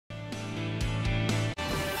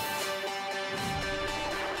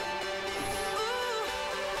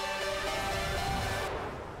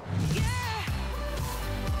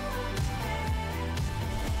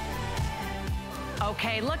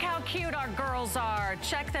Okay, look how cute our girls are.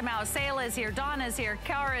 Check them out. Sayla is here, Donna's here,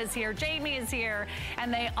 Cara is here, Jamie is here,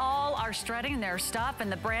 and they all are strutting their stuff in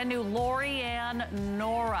the brand new Lorianne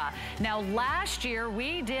Nora. Now, last year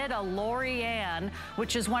we did a Lorianne,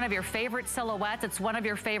 which is one of your favorite silhouettes. It's one of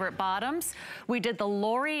your favorite bottoms. We did the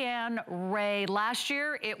Lorianne Ray last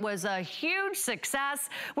year. It was a huge success.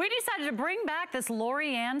 We decided to bring back this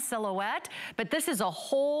Lorianne silhouette, but this is a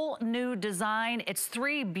whole new design. It's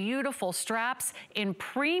 3 beautiful straps in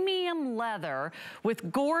premium leather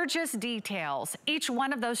with gorgeous details. Each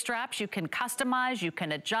one of those straps you can customize, you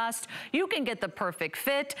can adjust, you can get the perfect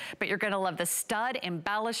fit, but you're gonna love the stud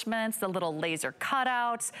embellishments, the little laser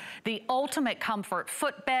cutouts, the ultimate comfort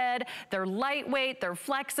footbed. They're lightweight, they're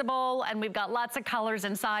flexible, and we've got lots of colors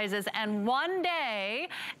and sizes. And one day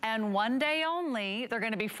only, they're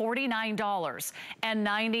gonna be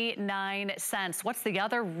 $49.99. What's the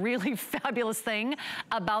other really fabulous thing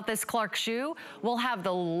about this Clark shoe? We'll have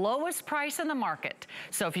the lowest price in the market.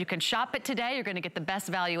 So if you can shop it today, you're gonna get the best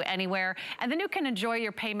value anywhere. And then you can enjoy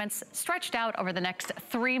your payments stretched out over the next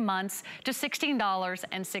 3 months to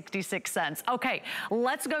 $16.66. Okay,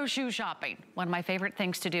 let's go shoe shopping. One of my favorite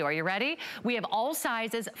things to do. Are you ready? We have all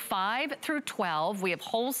sizes 5 through 12. We have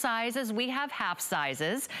whole sizes, we have half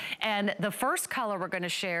sizes. And the first color we're gonna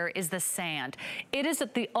share is the sand. It is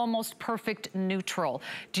at the almost perfect neutral.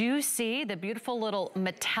 Do you see the beautiful little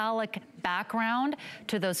metallic background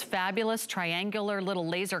to those fabulous triangular little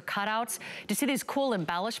laser cutouts? Do you see these cool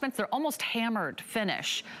embellishments? They're almost hammered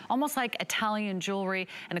finish, almost like Italian jewelry.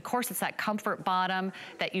 And of course, it's that comfort bottom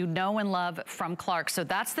that you know and love from Clark. So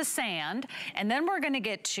that's the sand. And then we're gonna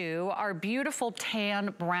get to our beautiful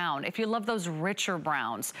tan brown. If you love those richer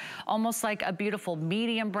browns, almost like a beautiful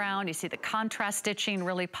medium brown. You see the contrast stitching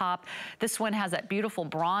really pop. This one has that beautiful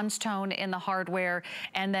bronze tone in the hardware.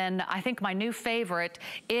 And then I think my new favorite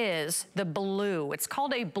is the blue. It's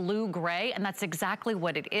called a blue gray, and that's exactly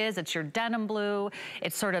what it is. It's your denim blue.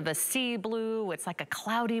 It's sort of a sea blue. It's like a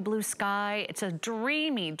cloudy blue sky. It's a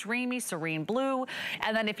dreamy, dreamy, serene blue.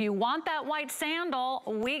 And then if you want that white sandal,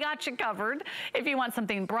 we got you covered. If you want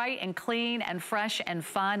something bright and clean and fresh and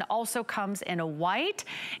fun, also comes in a white.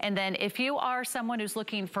 And then if you are someone who's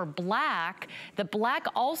looking for black, the black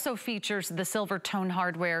also features the silver tone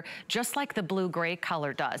hardware, just like the blue gray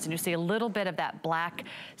color does. And you see a little bit of that black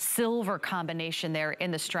silver combination there in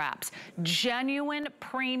the straps. Genuine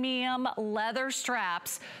premium leather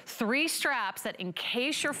straps, 3 straps that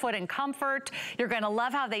encase your foot in comfort. You're gonna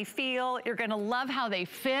love how they feel, you're gonna love how they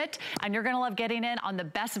fit, and you're gonna love getting in on the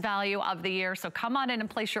best value of the year. So come on in and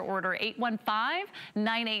place your order.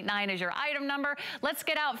 815-989 is your item number. Let's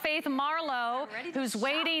get out Faith Marlowe, who's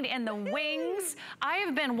waiting in the wings. I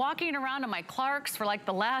have been walking around in my Clarks for like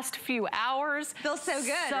the last few hours. Feels so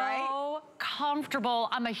good, right? So comfortable.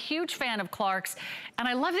 I'm a huge fan of Clark's, and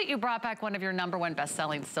I love that you brought back one of your #1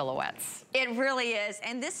 best-selling silhouettes. It really is,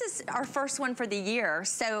 and this is our first one for the year,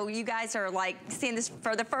 so you guys are like seeing this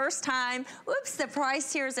for the first time. Oops, the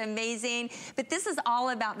price here is amazing, but this is all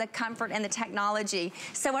about the comfort and the technology.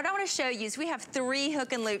 So what I want to show you is we have 3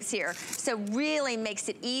 hook and loops here, so really makes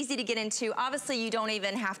it easy to get into. Obviously, you don't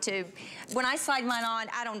even have to, when I slide mine on,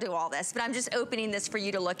 I don't do all this, but I'm just opening this for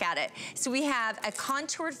you to look at it. So we have a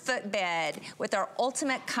contoured footbed with our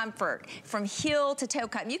ultimate comfort from heel to toe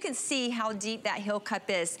cup. You can see how deep that heel cup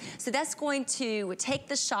is. So that's going to take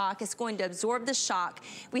the shock. It's going to absorb the shock.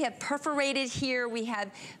 We have perforated here. We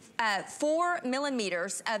have 4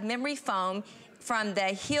 millimeters of memory foam from the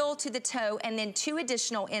heel to the toe, and then 2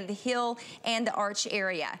 additional in the heel and the arch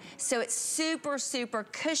area. So it's super, super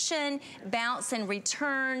cushion, bounce and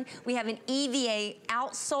return. We have an EVA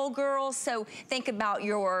outsole, girls. So think about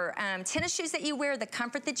your tennis shoes that you wear, the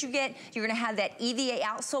comfort that you get. You're gonna have that EVA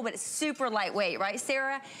outsole, but it's super lightweight, right,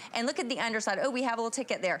 Sarah? And look at the underside. Oh, we have a little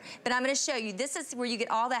ticket there. But I'm gonna show you, this is where you get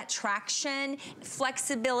all that traction,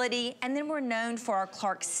 flexibility, and then we're known for our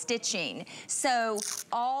Clark stitching. So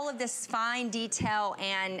all of this fine detail,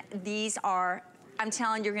 and these are, I'm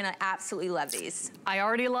telling you, you're gonna absolutely love these. I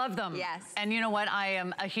already love them. Yes. And you know what? I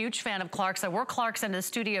am a huge fan of Clark's. I wore Clark's in the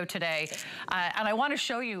studio today, and I wanna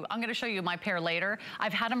show you, I'm gonna show you my pair later.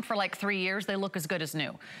 I've had them for like 3 years. They look as good as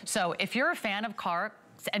new. So if you're a fan of Clark,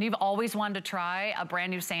 and you've always wanted to try a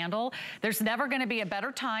brand new sandal, there's never gonna be a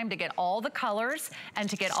better time to get all the colors and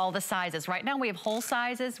to get all the sizes. Right now we have whole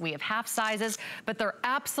sizes, we have half sizes, but they're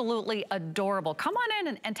absolutely adorable. Come on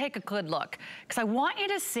in and take a good look, because I want you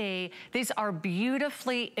to see these are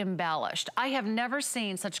beautifully embellished. I have never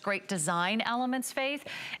seen such great design elements, Faith,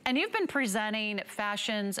 and you've been presenting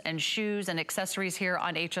fashions and shoes and accessories here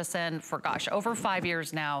on HSN for, gosh, over 5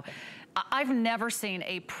 years now. I've never seen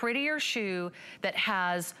a prettier shoe that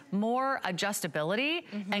has more adjustability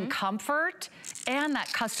and comfort and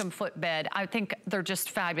that custom footbed. I think they're just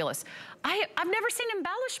fabulous. I've never seen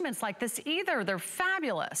embellishments like this either. They're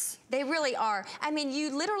fabulous. They really are. I mean,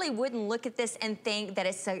 you literally wouldn't look at this and think that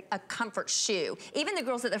it's a comfort shoe. Even the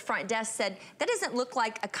girls at the front desk said, that doesn't look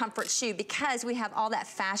like a comfort shoe because we have all that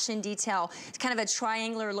fashion detail. It's kind of a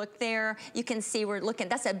triangular look there. You can see we're looking,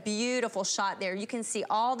 that's a beautiful shot there. You can see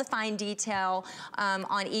all the fine detail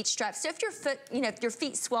on each strap. So if your foot, you know, if your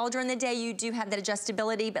feet swell during the day, you do have that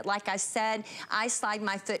adjustability. But like I said, I slide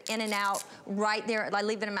my foot in and out right there. I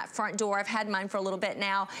leave them at front door. I've had mine for a little bit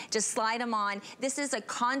now. Just slide them on. This is a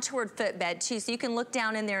contoured footbed too, so you can look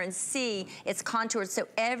down in there and see it's contoured. So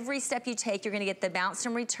every step you take, you're gonna get the bounce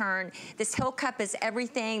and return. This heel cup is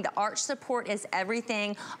everything. The arch support is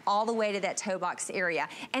everything, all the way to that toe box area.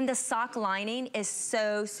 And the sock lining is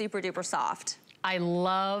so super duper soft. I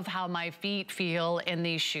love how my feet feel in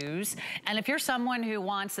these shoes. And if you're someone who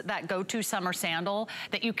wants that go-to summer sandal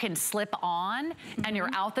that you can slip on and you're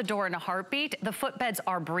out the door in a heartbeat, the footbeds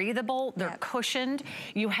are breathable, they're cushioned,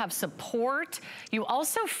 you have support. You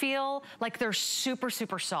also feel like they're super,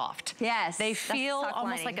 super soft. Yes. They feel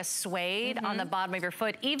almost like a suede on the bottom of your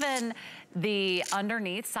foot. Even the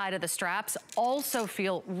underneath side of the straps also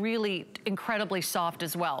feel really incredibly soft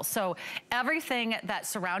as well. So everything that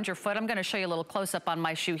surrounds your foot, I'm gonna show you a little close up on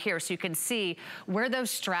my shoe here so you can see where those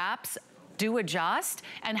straps do adjust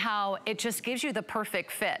and how it just gives you the perfect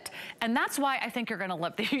fit. And that's why I think you're gonna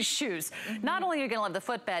love these shoes. Not only are you gonna love the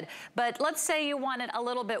footbed, but let's say you want it a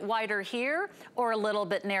little bit wider here or a little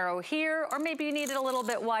bit narrow here, or maybe you need it a little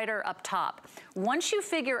bit wider up top. Once you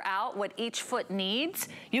figure out what each foot needs,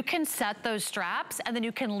 you can set those straps and then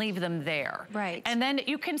you can leave them there. Right. And then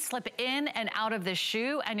you can slip in and out of this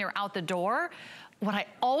shoe and you're out the door. What I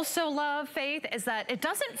also love, Faith, is that it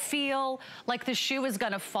doesn't feel like the shoe is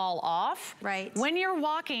gonna fall off. Right. When you're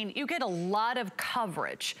walking, you get a lot of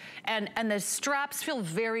coverage and the straps feel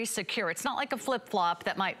very secure. It's not like a flip-flop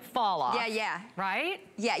that might fall off. Yeah, yeah. Right?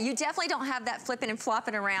 Yeah, you definitely don't have that flipping and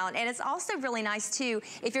flopping around. And it's also really nice too,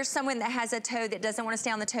 if you're someone that has a toe that doesn't want to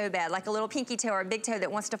stay on the toe bed, like a little pinky toe or a big toe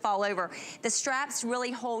that wants to fall over, the straps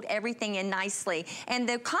really hold everything in nicely. And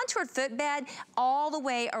the contoured footbed, all the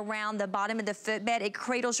way around the bottom of the footbed, it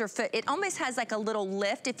cradles your foot. It almost has like a little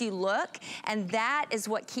lift if you look, and that is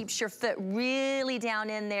what keeps your foot really down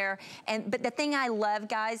in there. But the thing I love,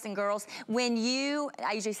 guys and girls, when you,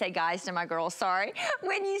 I usually say guys to my girls, sorry,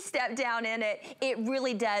 when you step down in it, it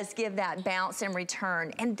really does give that bounce and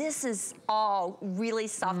return. And this is all really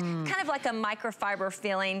soft, kind of like a microfiber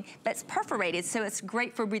feeling that's perforated, so it's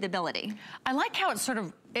great for breathability. I like how it's sort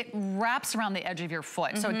of, it wraps around the edge of your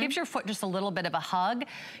foot. So it gives your foot just a little bit of a hug.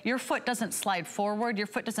 Your foot doesn't slide forward, your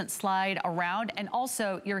foot doesn't slide around, and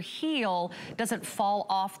also your heel doesn't fall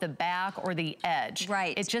off the back or the edge.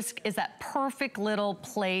 Right. It just is that perfect little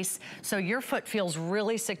place so your foot feels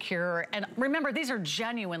really secure. And remember, these are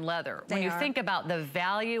genuine leather. When you think about the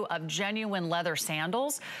value of genuine leather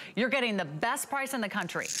sandals, you're getting the best price in the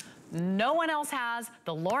country. No one else has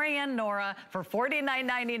the Lorianne Nora for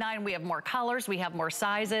 $49.99. We have more colors, we have more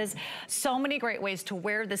sizes. So many great ways to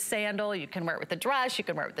wear the sandal. You can wear it with a dress, you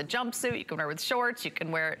can wear it with a jumpsuit, you can wear it with shorts, you can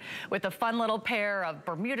wear it with a fun little pair of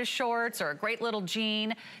Bermuda shorts or a great little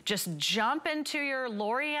jean. Just jump into your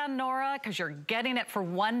Lorianne Nora because you're getting it for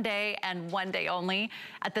one day and one day only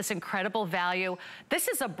at this incredible value. This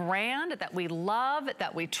is a brand that we love,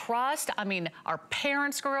 that we trust. I mean, our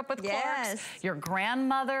parents grew up with Clarks. Your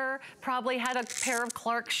grandmother probably had a pair of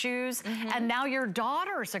Clark shoes, and now your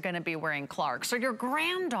daughters are gonna be wearing Clarks, or your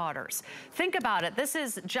granddaughters. Think about it. This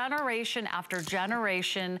is generation after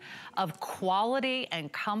generation of quality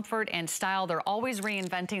and comfort and style. They're always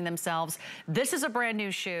reinventing themselves. This is a brand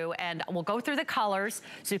new shoe, and we'll go through the colors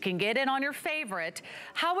so you can get in on your favorite.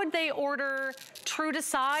 How would they order true to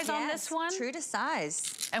size on this one? True to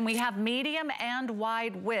size. And we have medium and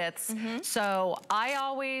wide widths. So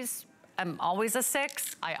I'm always a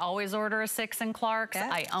 6. I always order a 6 in Clarks.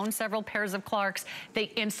 I own several pairs of Clarks. They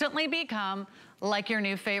instantly become like your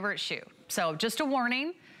new favorite shoe. So just a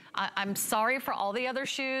warning. I'm sorry for all the other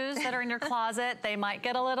shoes that are in your closet. They might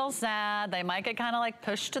get a little sad. They might get kind of like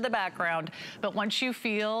pushed to the background. But once you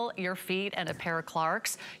feel your feet and a pair of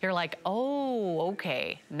Clarks, you're like, oh,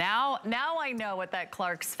 okay. Now I know what that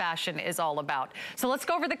Clarks fashion is all about. So let's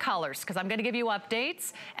go over the colors because I'm going to give you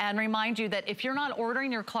updates and remind you that if you're not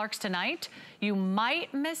ordering your Clarks tonight, You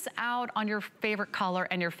might miss out on your favorite color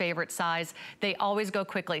and your favorite size. They always go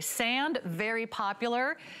quickly. Sand, very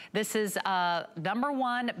popular. This is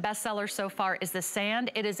 #1 bestseller so far is the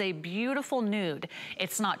sand. It is a beautiful nude.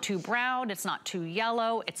 It's not too brown, it's not too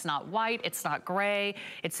yellow, it's not white, it's not gray.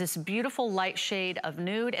 It's this beautiful light shade of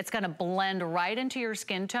nude. It's gonna blend right into your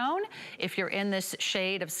skin tone if you're in this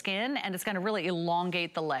shade of skin, and it's gonna really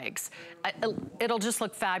elongate the legs. It'll just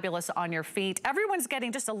look fabulous on your feet. Everyone's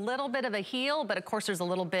getting just a little bit of a heel, but of course there's a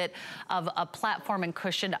little bit of a platform and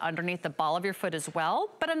cushion underneath the ball of your foot as well,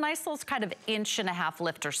 but a nice little kind of 1.5 inch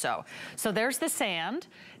lift or so. So there's the sand.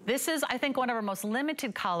 This is, I think, one of our most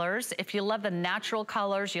limited colors. If you love the natural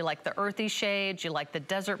colors, you like the earthy shades, you like the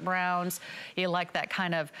desert browns, you like that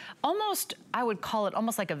kind of almost, I would call it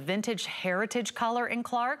almost like a vintage heritage color in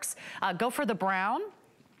Clark's, go for the brown.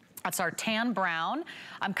 That's our tan brown.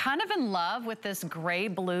 I'm kind of in love with this gray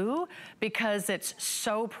blue because it's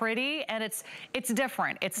so pretty and it's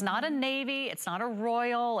different. It's not a navy, it's not a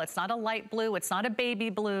royal, it's not a light blue, it's not a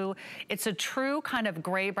baby blue. It's a true kind of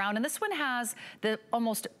gray brown. And this one has the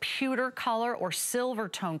almost pewter color or silver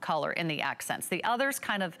tone color in the accents. The others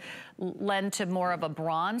kind of lend to more of a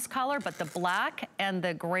bronze color, but the black and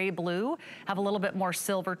the gray blue have a little bit more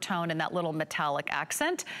silver tone and that little metallic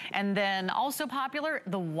accent. And then also popular,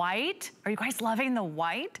 the white. Are you guys loving the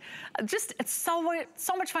white? Just, it's so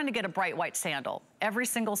much fun to get a bright white sandal. Every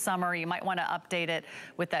single summer, you might want to update it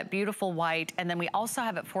with that beautiful white. And then we also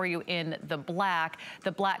have it for you in the black.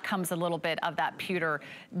 The black comes a little bit of that pewter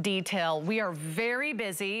detail. We are very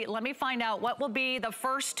busy. Let me find out what will be the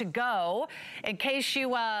first to go. In case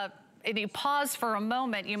you, if you pause for a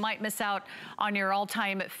moment, you might miss out on your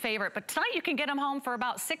all-time favorite. But tonight you can get them home for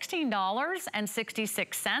about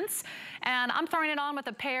 $16.66. And I'm throwing it on with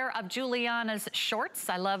a pair of Giuliana's shorts.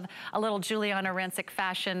 I love a little Giuliana Rancic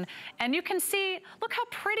fashion. And you can see, look how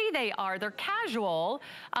pretty they are. They're casual,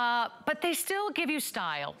 but they still give you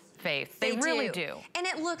style. Faith. They really do. And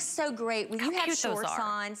it looks so great when you have shorts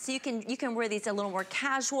on, so you can wear these a little more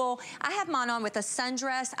casual. I have mine on with a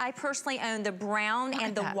sundress. I personally own the brown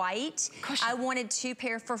and the white. I wanted 2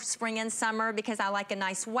 pair for spring and summer because I like a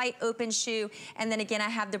nice white open shoe. And then again, I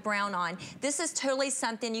have the brown on. This is totally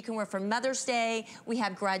something you can wear for Mother's Day. We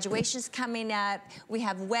have graduations coming up. We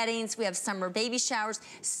have weddings. We have summer baby showers.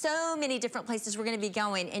 So many different places we're going to be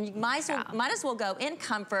going. And you might as well go in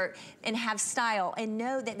comfort and have style and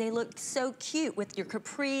know that they look so cute with your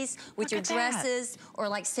capris, with your dresses, or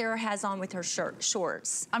like Sarah has on with her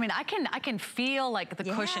shorts. I mean, I can feel like the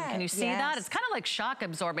cushion. Can you see that? It's kind of like shock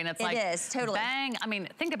absorbing. It's like, it is, totally. Bang. I mean,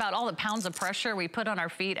 think about all the pounds of pressure we put on our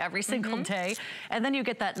feet every single day. And then you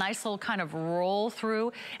get that nice little kind of roll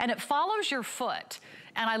through, and it follows your foot.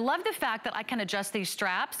 And I love the fact that I can adjust these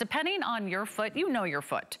straps depending on your foot. You know your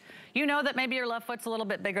foot. You know that maybe your left foot's a little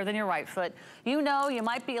bit bigger than your right foot. You know you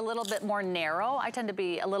might be a little bit more narrow. I tend to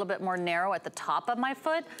be a little bit more narrow at the top of my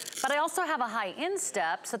foot, but I also have a high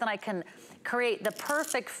instep so that I can create the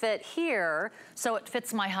perfect fit here so it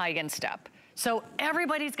fits my high instep. So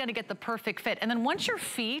everybody's gonna get the perfect fit. And then once your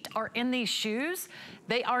feet are in these shoes,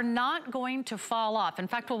 they are not going to fall off. In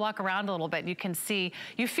fact, we'll walk around a little bit and you can see,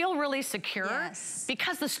 you feel really secure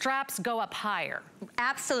because the straps go up higher.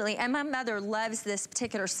 Absolutely, and my mother loves this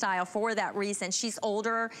particular style for that reason. She's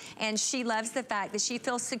older and she loves the fact that she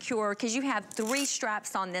feels secure because you have 3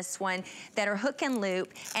 straps on this one that are hook and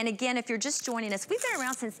loop. And again, if you're just joining us, we've been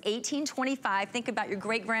around since 1825. Think about your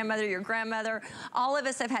great-grandmother, your grandmother. All of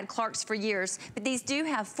us have had Clark's for years, but these do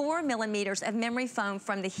have 4 millimeters of memory foam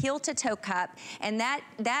from the heel to toe cup, and that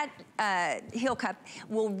heel cup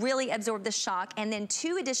will really absorb the shock, and then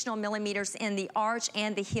 2 additional millimeters in the arch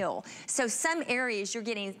and the heel. So some areas you're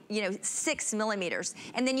getting, 6 millimeters,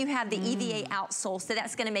 and then you have the EVA outsole, so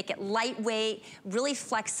that's gonna make it lightweight, really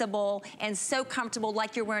flexible, and so comfortable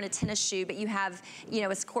like you're wearing a tennis shoe, but you have,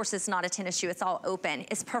 of course it's not a tennis shoe, it's all open.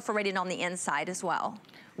 It's perforated on the inside as well.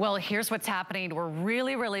 Well, here's what's happening. We're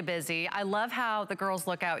really, really busy. I love how the girls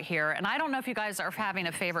look out here. And I don't know if you guys are having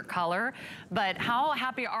a favorite color, but how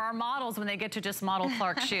happy are our models when they get to just model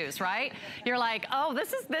Clark shoes, right? You're like, oh,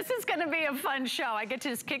 this is gonna be a fun show. I get to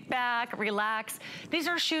just kick back, relax. These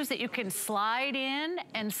are shoes that you can slide in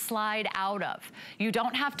and slide out of. You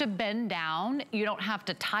don't have to bend down. You don't have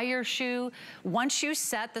to tie your shoe. Once you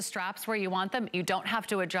set the straps where you want them, you don't have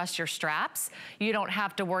to adjust your straps. You don't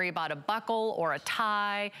have to worry about a buckle or a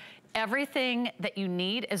tie. Everything that you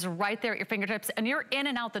need is right there at your fingertips, and you're in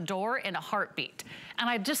and out the door in a heartbeat. And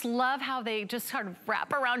I just love how they just sort of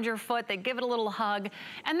wrap around your foot, they give it a little hug,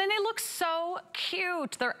 and then they look so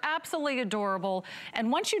cute. They're absolutely adorable.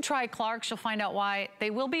 And once you try Clarks, you'll find out why. They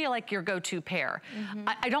will be like your go-to pair.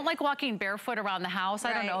 I don't like walking barefoot around the house.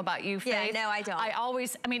 I don't know about you, Faith. Yeah, no, I don't.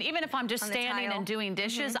 I mean, even if I'm just standing and doing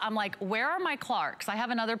dishes, I'm like, where are my Clarks? I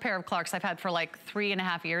have another pair of Clarks I've had for like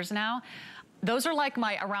 3.5 years now. Those are like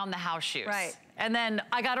my around the house shoes. Right. And then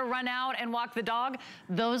I gotta run out and walk the dog.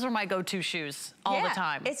 Those are my go-to shoes all the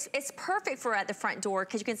time. It's perfect for at the front door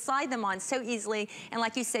because you can slide them on so easily. And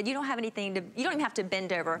like you said, you don't have anything to, you don't even have to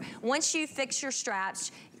bend over. Once you fix your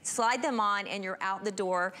straps, slide them on and you're out the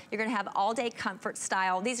door. You're gonna have all day comfort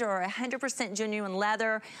style. These are 100% genuine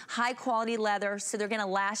leather, high quality leather, so they're gonna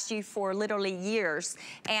last you for literally years.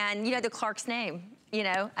 And you know the Clarks name. You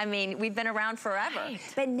know, I mean, we've been around forever.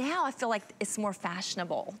 But now I feel like it's more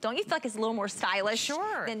fashionable. Don't you feel like it's a little more stylish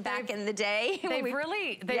than back in the day? They've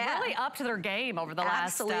really upped their game over the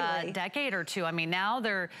last decade or two. I mean, now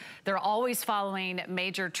they're always following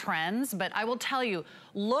major trends, but I will tell you,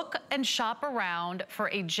 look and shop around for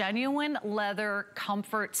a genuine leather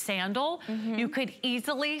comfort sandal. You could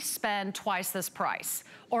easily spend twice this price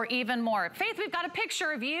or even more. Faith, we've got a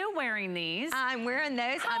picture of you wearing these. I'm wearing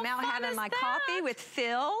those. I'm out having my coffee with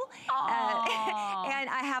Phil. And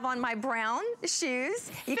I have on my brown shoes.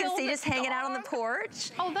 You can see just hanging out on the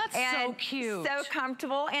porch. Oh, that's so cute. So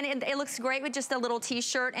comfortable. And it looks great with just a little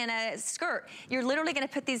t-shirt and a skirt. You're literally gonna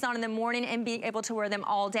put these on in the morning and be able to wear them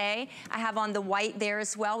all day. I have on the white there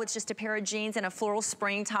as well with just a pair of jeans and a floral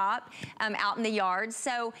spring top out in the yard.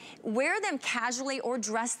 So wear them casually or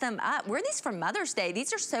dress them up. Wear these for Mother's Day.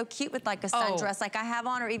 These are so cute with like a sundress like I have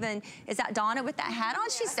on, or even, is that Donna with that hat on?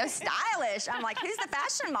 She's so stylish. I'm like, who's the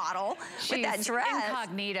fashion model with that dress?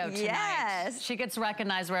 Incognito tonight. Yes. She gets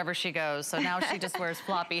recognized wherever she goes, so now she just wears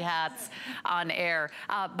floppy hats on air.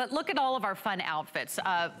 But look at all of our fun outfits.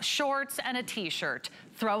 Shorts and a t-shirt.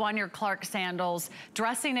 Throw on your Clark sandals,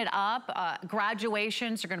 dressing it up,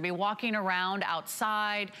 graduations, you're gonna be walking around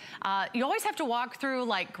outside. You always have to walk through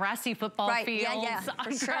like grassy football fields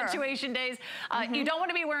on graduation days. You don't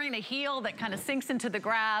wanna be wearing a heel that kind of sinks into the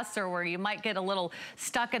grass or where you might get a little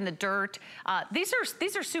stuck in the dirt. These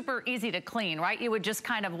are super easy to clean, right? You would just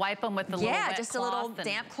kind of wipe them with the little wet just cloth a little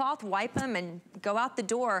damp cloth, wipe them and go out the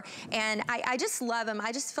door. And I just love them.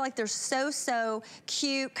 I just feel like they're so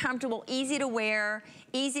cute, comfortable, easy to wear,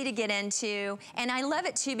 easy to get into. And I love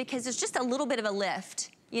it too because there's just a little bit of a lift.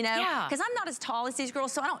 You know, because I'm not as tall as these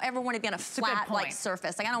girls, so I don't ever want to be on a flat like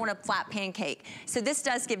surface. Like I don't want a flat pancake. So this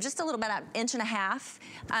does give just a little bit, an inch and a half,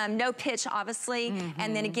 no pitch obviously,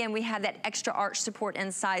 and then again we have that extra arch support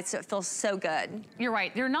inside, so it feels so good. You're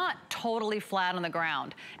right, you're not totally flat on the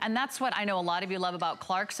ground, and that's what I know a lot of you love about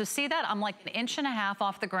Clark. So see that? I'm like an inch and a half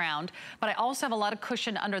off the ground, but I also have a lot of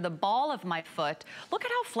cushion under the ball of my foot. Look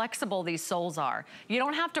at how flexible these soles are. You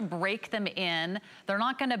don't have to break them in. They're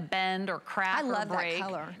not going to bend or crack or break. I love that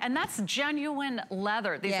color. And that's genuine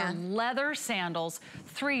leather. These are leather sandals,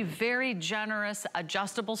 3 very generous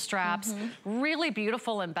adjustable straps, really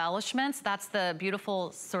beautiful embellishments. That's the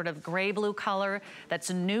beautiful sort of gray blue color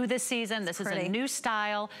that's new this season. This is a new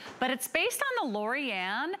style, but it's based on the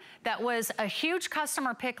Lorianne that was a huge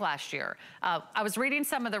customer pick last year. I was reading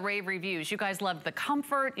some of the rave reviews. You guys loved the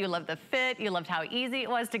comfort, you loved the fit, you loved how easy it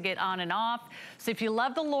was to get on and off. So if you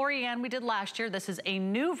love the Lorianne we did last year, this is a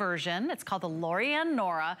new version. It's called the Lorianne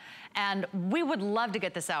Nora. And we would love to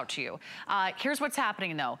get this out to you. Here's what's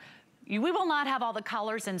happening though. We will not have all the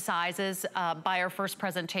colors and sizes by our first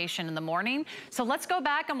presentation in the morning. So let's go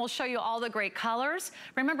back and we'll show you all the great colors.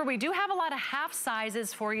 Remember, we do have a lot of half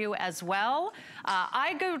sizes for you as well.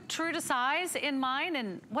 I go true to size in mine.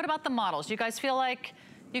 And what about the models? You guys feel like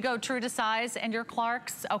you go true to size in your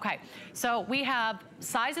Clarks? Okay, so we have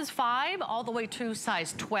sizes 5 all the way to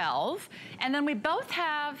size 12. And then we both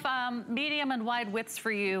have medium and wide widths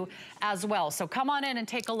for you as well. So come on in and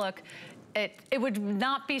take a look. It would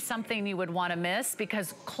not be something you would want to miss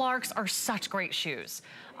because Clarks are such great shoes.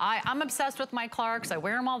 I'm obsessed with my Clarks. I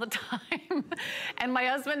wear them all the time. And my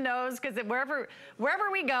husband knows because wherever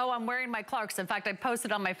we go, I'm wearing my Clarks. In fact, I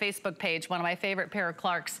posted on my Facebook page one of my favorite pair of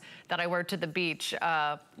Clarks that I wear to the beach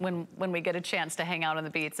when we get a chance to hang out on the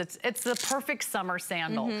beach. It's the perfect summer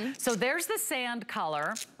sandal. So there's the sand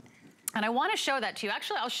color. And I want to show that to you.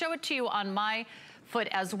 Actually, I'll show it to you on my foot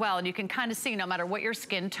as well, and you can kind of see no matter what your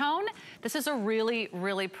skin tone, this is a really,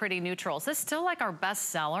 really pretty neutral. Is this still like our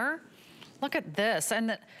best seller? Look at this,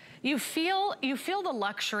 and You feel the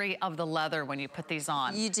luxury of the leather when you put these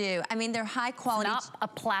on. You do. I mean, they're high quality. It's not a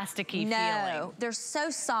plasticky feeling. No, they're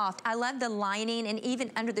so soft. I love the lining, and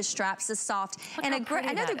even under the straps is soft. Look and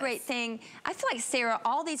another great thing, I feel like, Sarah,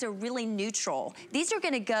 all these are really neutral. These are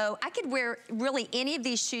gonna go, I could wear really any of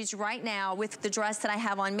these shoes right now with the dress that I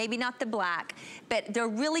have on, maybe not the black, but they're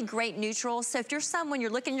really great neutrals. So if you're someone,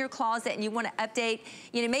 you're looking in your closet and you wanna update,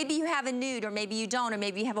 you know, maybe you have a nude, or maybe you don't, or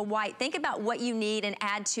maybe you have a white, think about what you need and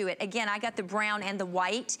add to it. Again, I got the brown and the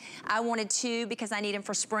white. I wanted two because I need them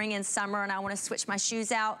for spring and summer, and I want to switch my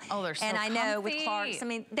shoes out. Oh, they're so And I know comfy. with Clarks, I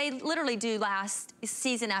mean, they literally do last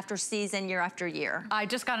season after season, year after year. I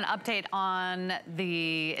just got an update on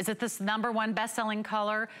is it this #1 best-selling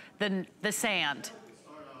color? The sand.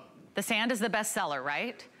 The sand is the bestseller,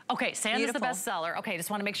 right? Okay, sand Beautiful. is the bestseller. Okay, just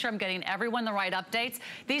want to make sure I'm getting everyone the right updates.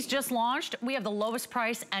 These just launched. We have the lowest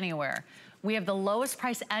price anywhere. We have the lowest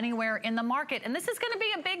price anywhere in the market, and this is gonna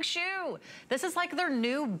be a big shoe. This is like their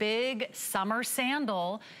new big summer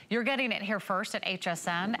sandal. You're getting it here first at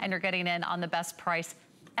HSN, and you're getting in on the best price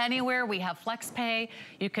anywhere. We have FlexPay.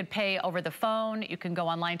 You could pay over the phone. You can go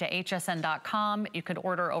online to hsn.com. You could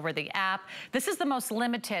order over the app. This is the most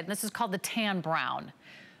limited. This is called the tan brown.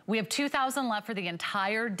 We have 2,000 left for the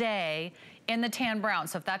entire day in the tan brown.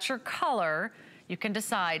 So if that's your color, you can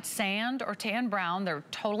decide sand or tan brown. They're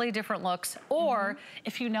totally different looks. Or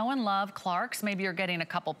if you know and love Clarks, maybe you're getting a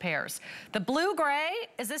couple pairs. The blue gray,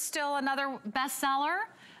 is this still another bestseller?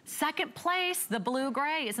 Second place, the blue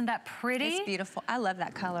gray. Isn't that pretty? It's beautiful. I love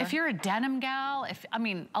that color. If you're a denim gal, I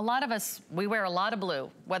mean, a lot of us, we wear a lot of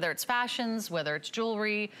blue, whether it's fashions, whether it's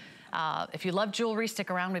jewelry. If you love jewelry, stick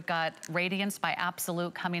around. We've got Radiance by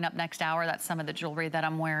Absolute coming up next hour. That's some of the jewelry that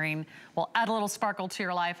I'm wearing. We'll add a little sparkle to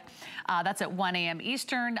your life. That's at 1 a.m.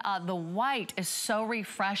 Eastern. The white is so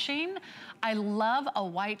refreshing. I love a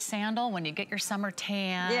white sandal when you get your summer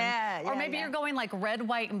tan. Or maybe you're going like red,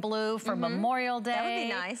 white, and blue for Memorial Day. That would be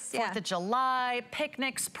nice, 4th of July,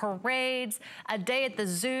 picnics, parades, a day at the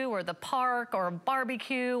zoo or the park or a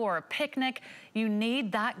barbecue or a picnic. You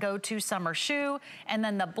need that go-to summer shoe. And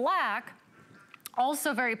then the black,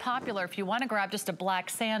 also very popular if you want to grab just a black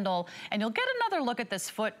sandal, and you'll get another look at this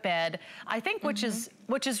footbed. I think which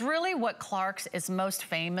is really what Clarks is most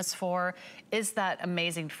famous for, is that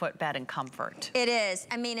amazing footbed and comfort. It is.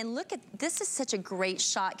 I mean, and look at, this is such a great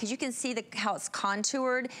shot because you can see how it's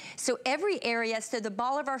contoured. So every area, so the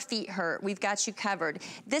ball of our feet hurt, we've got you covered.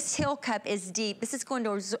 This heel cup is deep. This is going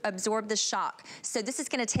to absorb the shock. So this is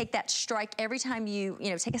going to take that strike every time you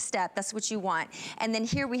take a step. That's what you want. And then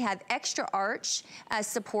here we have extra arch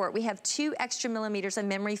support. We have 2 extra millimeters of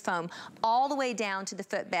memory foam all the way down to the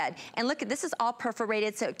footbed. And look at, this is all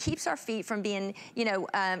perforated, so it keeps our feet from being,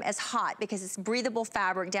 as hot, because it's breathable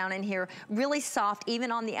fabric down in here, really soft,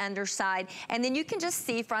 even on the underside. And then you can just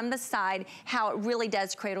see from the side how it really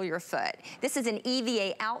does cradle your foot. This is an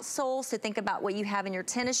EVA outsole, so think about what you have in your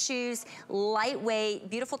tennis shoes. Lightweight,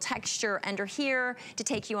 beautiful texture under here to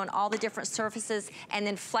take you on all the different surfaces, and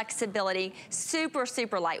then flexibility, super,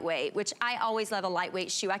 super lightweight, which I always love a lightweight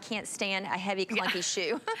shoe. I can't stand a heavy, clunky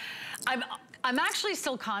shoe. I'm actually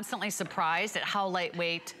still constantly surprised at how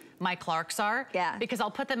lightweight my Clarks are. Because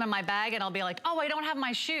I'll put them in my bag and I'll be like, oh, I don't have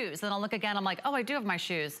my shoes. Then I'll look again, I'm like, oh, I do have my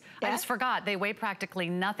shoes. I just forgot, they weigh practically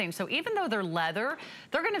nothing. So even though they're leather,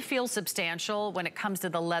 they're gonna feel substantial when it comes to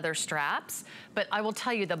the leather straps. But I will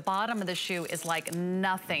tell you, the bottom of the shoe is like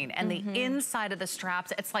nothing. And the inside of the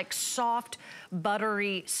straps, it's like soft,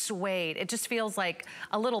 buttery suede. It just feels like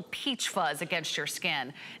a little peach fuzz against your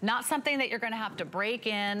skin. Not something that you're gonna have to break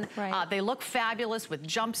in. They look fabulous with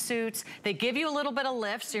jumpsuits. They give you a little bit of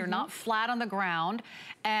lift, so you're not flat on the ground,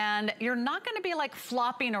 and you're not gonna be like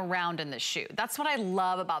flopping around in the shoe. That's what I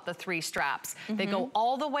love about the 3 straps. They go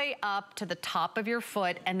all the way up to the top of your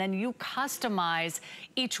foot, and then you customize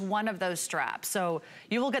each one of those straps. So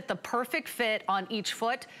you will get the perfect fit on each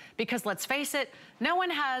foot, because let's face it, no one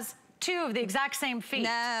has 2 of the exact same feet,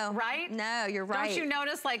 right? No, you're right. Don't you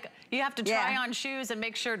notice, like, you have to try on shoes and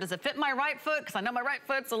make sure, does it fit my right foot? Because I know my right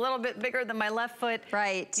foot's a little bit bigger than my left foot.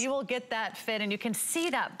 You will get that fit, and you can see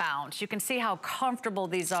that bounce. You can see how comfortable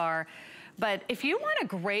these are. But if you want a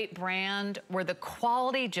great brand where the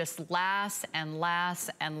quality just lasts and lasts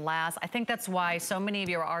and lasts, I think that's why so many of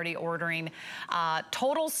you are already ordering.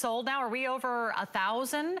 Total sold now. Are we over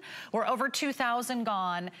 1,000? We're over 2,000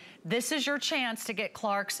 gone. This is your chance to get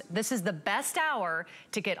Clarks. This is the best hour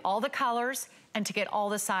to get all the colors and to get all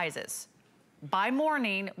the sizes. by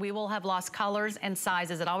morning, we will have lost colors and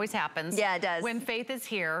sizes. It always happens. Yeah, it does. When Faith is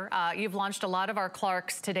here, you've launched a lot of our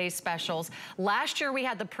Clarks Today specials. Last year, we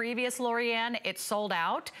had the previous Lorianne. It sold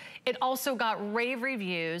out. It also got rave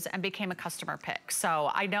reviews and became a customer pick.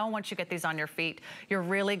 So I know once you get these on your feet, you're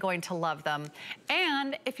really going to love them.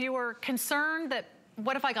 And if you were concerned that,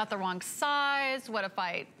 what if I got the wrong size? What if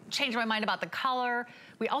I changed my mind about the color?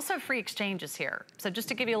 We also have free exchanges here. So just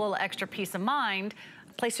to give you a little extra peace of mind,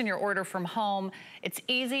 placing your order from home, it's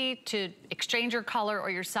easy to exchange your color or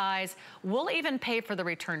your size. We'll even pay for the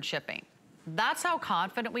return shipping. That's how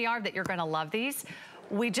confident we are that you're gonna love these.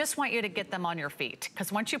 We just want you to get them on your feet,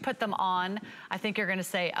 because once you put them on, I think you're gonna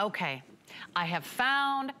say, okay, I have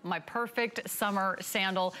found my perfect summer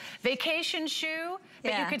sandal. Vacation shoe,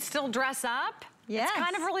 but you could still dress up. Yes. It's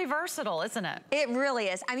kind of really versatile, isn't it? It really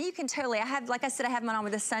is. I mean, you can totally, like I said, I have mine on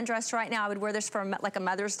with a sundress right now. I would wear this for like a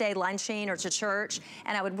Mother's Day luncheon or to church,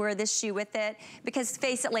 and I would wear this shoe with it. Because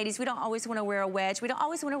face it, ladies, we don't always want to wear a wedge. We don't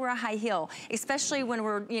always want to wear a high heel, especially when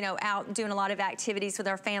we're, you know, out doing a lot of activities with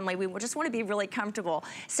our family. We just want to be really comfortable.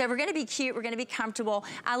 So we're going to be cute. We're going to be comfortable.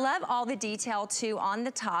 I love all the detail, too, on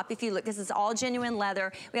the top. If you look, this is all genuine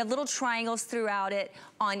leather. We have little triangles throughout it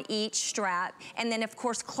on each strap. And then, of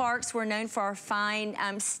course, Clarks, we're known for our fine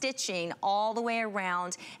stitching all the way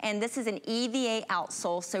around. And this is an EVA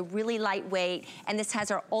outsole, so really lightweight. And this has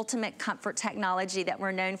our ultimate comfort technology that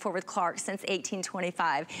we're known for with Clarks since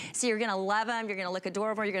 1825. So you're gonna love them, you're gonna look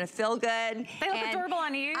adorable, you're gonna feel good. They look adorable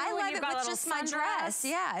on you. I love it with just my dress.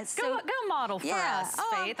 Yeah. Go model for us,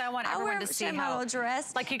 Faith. I want everyone to see how.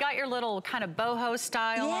 Dress. Like you got your little kind of boho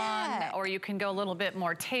style on, or you can go a little bit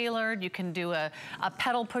more tailored. You can do a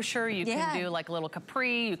pedal pusher. You can do like a little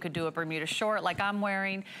capri. You could do a Bermuda short like I'm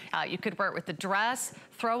wearing. You could wear it with the dress,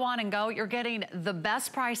 throw on and go. You're getting the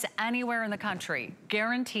best price anywhere in the country,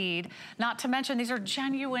 guaranteed. Not to mention these are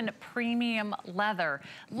genuine premium leather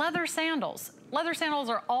sandals. Leather sandals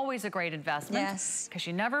are always a great investment because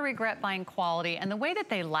you never regret buying quality, and the way that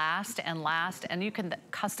they last and you can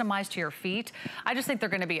customize to your feet, I just think they're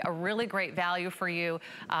going to be a really great value for you.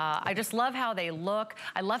 I just love how they look.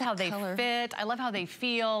 I love how they fit. I love how they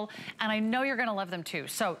feel, and I know you're going to love them too.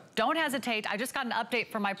 So don't hesitate. I just got an update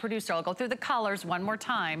from my producer. I'll go through the colors one more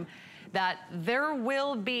time, that there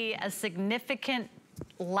will be a significant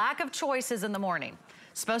lack of choices in the morning.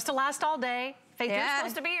 Supposed to last all day. Faith, you're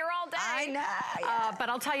supposed to be here all day. I know. But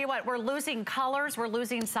I'll tell you what, we're losing colors, we're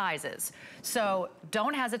losing sizes. So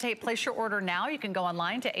don't hesitate, place your order now. You can go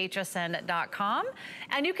online to hsn.com,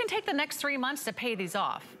 and you can take the next 3 months to pay these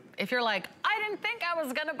off. If you're like, I didn't think I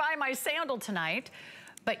was gonna buy my sandal tonight,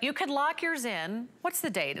 but you could lock yours in. What's the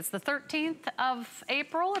date? It's the 13th of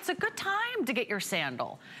April. It's a good time to get your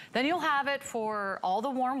sandal. Then you'll have it for all the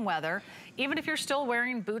warm weather. Even if you're still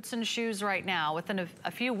wearing boots and shoes right now, within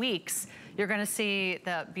a few weeks, you're gonna see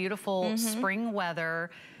the beautiful spring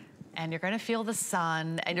weather, and you're gonna feel the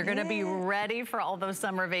sun, and you're gonna be ready for all those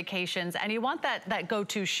summer vacations. And you want that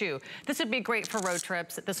go-to shoe. This would be great for road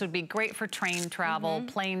trips. This would be great for train travel,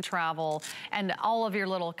 plane travel, and all of your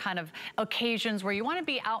little kind of occasions where you wanna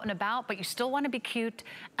be out and about, but you still wanna be cute,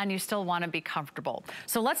 and you still wanna be comfortable.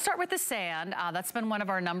 So let's start with the sand. That's been one of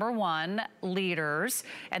our #1 leaders,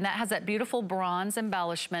 and that has that beautiful bronze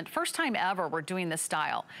embellishment. First time ever we're doing this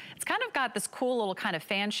style. It's kind of got this cool little kind of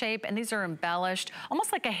fan shape, and these are embellished,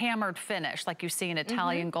 almost like a hammered finish like you see in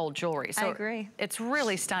Italian gold jewelry. So I agree. It's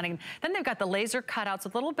really stunning. Then they've got the laser cutouts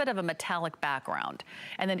with a little bit of a metallic background.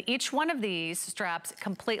 And then each one of these straps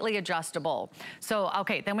completely adjustable. So,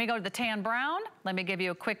 okay, then we go to the tan brown. Let me give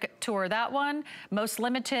you a quick tour of that one. Most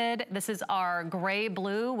limited, this is our gray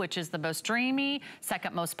blue, which is the most dreamy,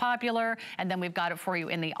 second most popular. And then we've got it for you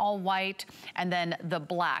in the all white and then the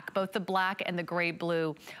black. Both the black and the gray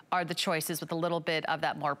blue are the choices with a little bit of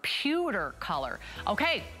that more pewter color.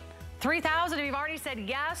 Okay. 3,000 if you've already said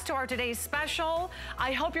yes to our today's special.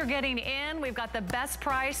 I hope you're getting in. We've got the best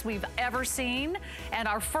price we've ever seen, and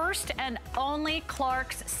our first and only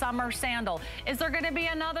Clarks summer sandal. Is there gonna be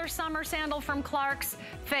another summer sandal from Clarks?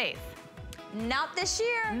 Faith? Not this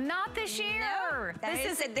year. Not this year. No, this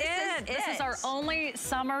is it. This is our only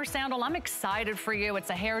summer sandal. I'm excited for you. It's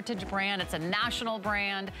a heritage brand. It's a national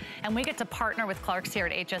brand. And we get to partner with Clarks here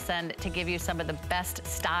at HSN to give you some of the best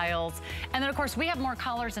styles. And then, of course, we have more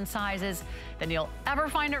colors and sizes than you'll ever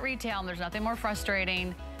find at retail. And there's nothing more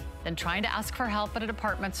frustrating than trying to ask for help at a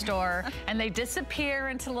department store and they disappear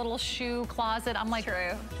into a little shoe closet. I'm like,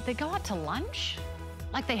 did they go out to lunch?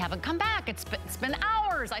 Like they haven't come back. It's been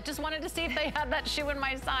hours. I just wanted to see if they had that shoe in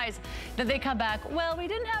my size. Then they come back, well, we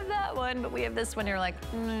didn't have that one, but we have this one. You're like,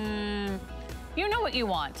 you know what you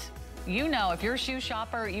want. you know, if you're a shoe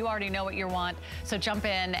shopper, you already know what you want. So jump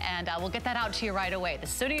in and we'll get that out to you right away. The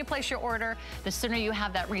sooner you place your order, the sooner you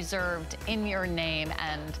have that reserved in your name,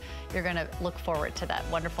 and you're gonna look forward to that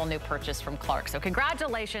wonderful new purchase from Clark. So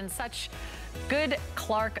congratulations, such good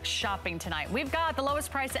Clark shopping tonight. We've got the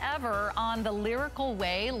lowest price ever on the Lyrical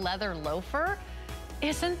Way leather loafer.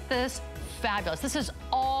 Isn't this fabulous? This is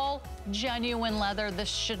all genuine leather. This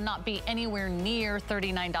should not be anywhere near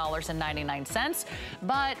 $39.99,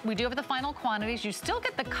 but we do have the final quantities. You still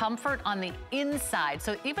get the comfort on the inside.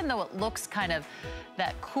 So even though it looks kind of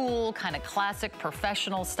that cool, kind of classic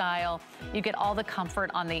professional style, you get all the comfort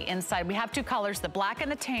on the inside. We have two colors, the black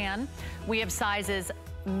and the tan. We have sizes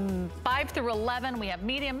 5 through 11. We have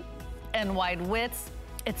medium and wide widths.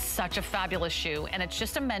 It's such a fabulous shoe, and it's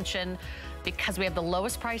just a mention because we have the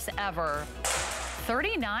lowest price ever,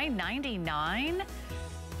 $39.99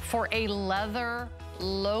 for a leather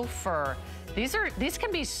loafer. These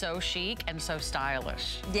can be so chic and so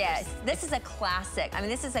stylish. Yes, this is a classic. I mean,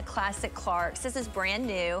 this is a classic Clarks. This is brand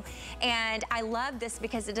new, and I love this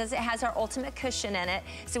because it has our ultimate cushion in it.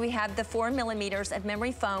 So we have the 4 millimeters of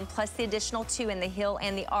memory foam plus the additional 2 in the heel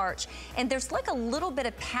and the arch. And there's like a little bit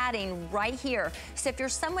of padding right here. So if you're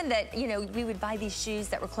someone that, you know, we would buy these shoes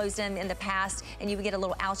that were closed in the past, and you would get a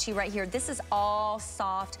little ouchie right here. This is all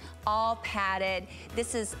soft, all padded.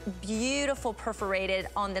 This is beautiful perforated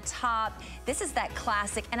on the top. This is that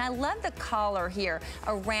classic, and I love the collar here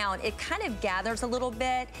around. It kind of gathers a little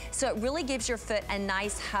bit, so it really gives your foot a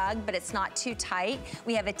nice hug, but it's not too tight.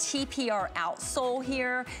 We have a TPR outsole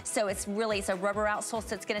here, so it's a rubber outsole,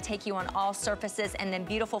 so it's gonna take you on all surfaces, and then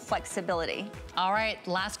beautiful flexibility. All right,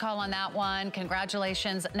 last call on that one.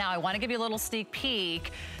 Congratulations. Now, I wanna give you a little sneak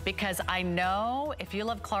peek because I know if you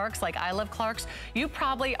love Clarks like I love Clarks, you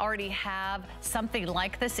probably already have something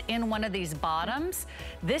like this in one of these bottoms.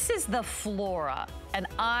 This is the Flora, and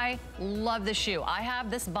I love the shoe. I have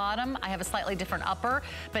this bottom, I have a slightly different upper,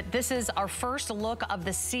 but this is our first look of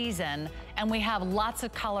the season, and we have lots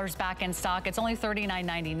of colors back in stock. It's only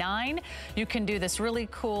 $39.99. You can do this really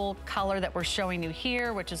cool color that we're showing you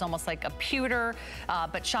here, which is almost like a pewter,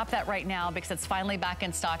 but shop that right now because it's finally back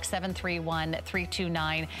in stock.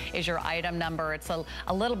 731329 is your item number. It's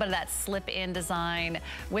a little bit of that slip-in design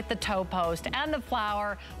with the toe post and the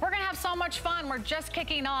flower. We're gonna have so much fun. We're just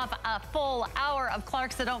kicking off a full hour of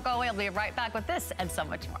Clarks, so don't go away. I'll be right back with this and so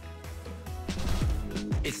much more.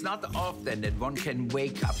 It's not often that one can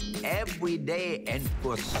wake up every day and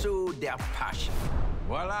pursue their passion.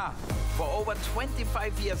 Voila! For over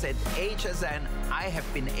 25 years at HSN, I have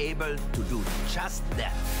been able to do just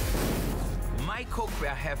that. My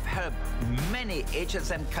cookware have helped many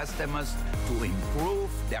HSN customers to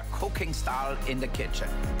improve their cooking style in the kitchen.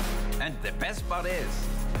 And the best part is,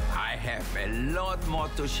 I have a lot more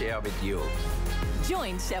to share with you.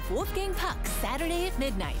 Join Chef Wolfgang Puck Saturday at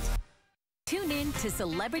midnight. Tune in to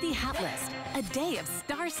Celebrity Hot List, a day of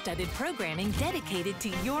star-studded programming dedicated to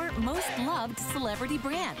your most loved celebrity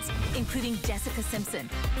brands, including Jessica Simpson,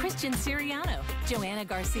 Christian Siriano, Joanna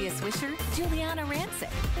Garcia Swisher, Juliana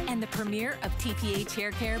Rancic, and the premiere of TPH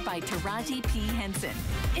Hair Care by Taraji P. Henson.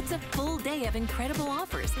 It's a full day of incredible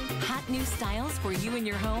offers, hot new styles for you and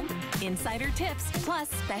your home, insider tips, plus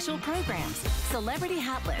special programs. Celebrity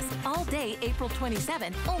Hot List, all day April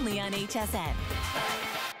 27th, only on HSN.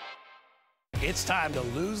 It's time to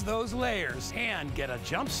lose those layers and get a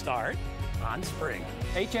jump start on spring.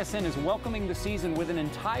 HSN is welcoming the season with an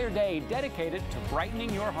entire day dedicated to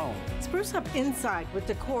brightening your home. Spruce up inside with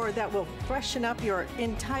decor that will freshen up your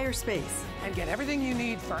entire space. And get everything you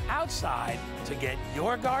need for outside to get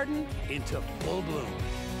your garden into full bloom.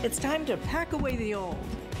 It's time to pack away the old.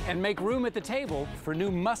 And make room at the table for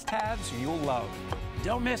new must-haves you'll love.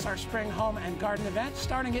 Don't miss our spring home and garden event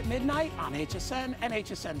starting at midnight on HSN and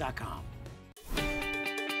hsn.com.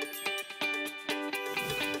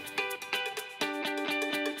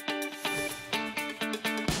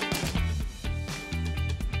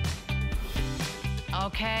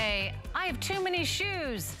 Okay, I have too many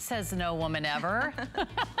shoes, says no woman ever.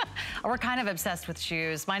 We're kind of obsessed with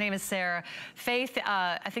shoes. My name is Sarah. Faith,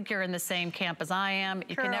 I think you're in the same camp as I am.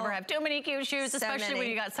 You can never have too many cute shoes, especially when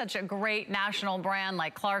you got such a great national brand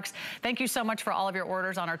like Clarks. Thank you so much for all of your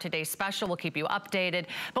orders on our today's special. We'll keep you updated.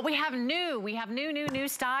 But we have new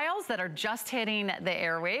styles that are just hitting the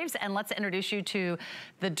airwaves. And let's introduce you to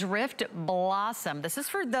the Drift Blossom. This is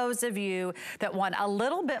for those of you that want a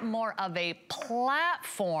little bit more of a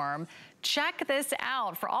platform check this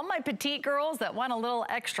out. For all my petite girls that want a little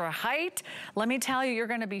extra height, let me tell you, you're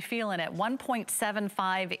gonna be feeling it.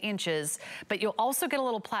 1.75 inches, but you'll also get a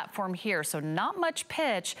little platform here. So not much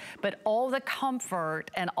pitch, but all the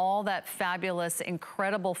comfort and all that fabulous,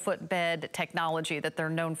 incredible footbed technology that they're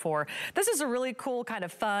known for. This is a really cool kind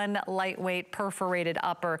of fun, lightweight, perforated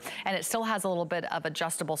upper, and it still has a little bit of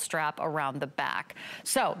adjustable strap around the back.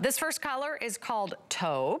 So this first color is called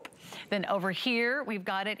taupe. Then over here, we've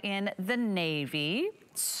got it in the navy.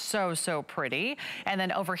 So, so pretty. And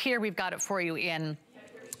then over here, we've got it for you in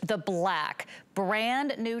the black.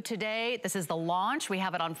 Brand new today. This is the launch. We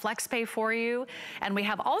have it on FlexPay for you. And we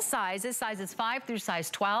have all sizes 5 through size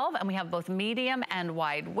 12. And we have both medium and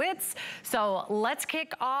wide widths. So let's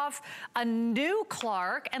kick off a new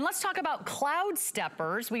Clark. And let's talk about Cloud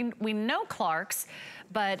Steppers. We know Clarks,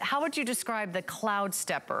 but how would you describe the Cloud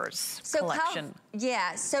Steppers collection?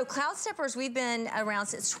 So Cloud Steppers, we've been around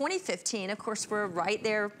since 2015. Of course, we're right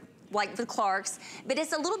there like the Clarks, but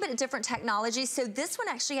it's a little bit of different technology. So this one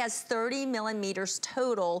actually has 30 millimeters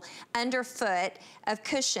total underfoot of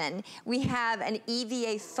cushion. We have an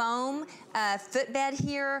EVA foam footbed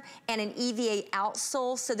here and an EVA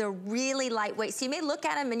outsole, so they're really lightweight. So you may look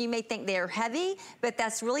at them and you may think they're heavy, but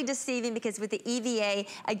that's really deceiving because with the EVA,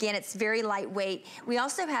 again, it's very lightweight. We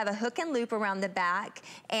also have a hook and loop around the back,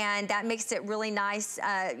 and that makes it really nice,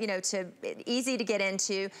 you know, easy to get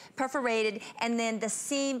into, perforated, and then the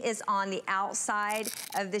seam is on the outside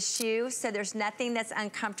of the shoe, so there's nothing that's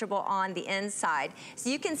uncomfortable on the inside.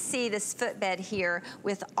 So you can see this footbed here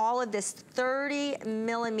with all of this 30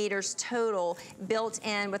 millimeters total built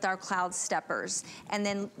in with our Cloud Steppers. And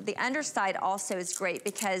then the underside also is great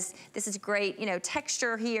because this is great, you know,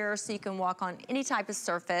 texture here, so you can walk on any type of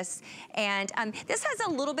surface. And this has a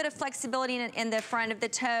little bit of flexibility in the front of the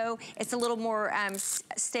toe. It's a little more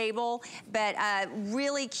stable, but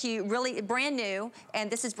really cute, really brand new.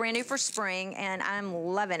 And this is brand new for spring, and I'm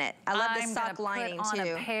loving it. I love the sock lining too. I'm gonna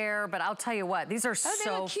put on a pair, but I'll tell you what, these are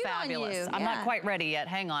so fabulous. I'm not quite ready yet.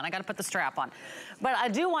 Hang on, I gotta put the strap on. But I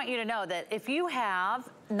do want you to know that if you have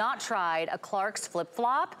not tried a Clark's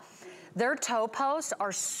flip-flop, their toe posts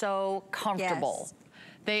are so comfortable. Yes.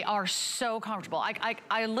 They are so comfortable.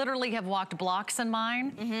 I literally have walked blocks in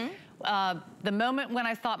mine. Mm-hmm. The moment when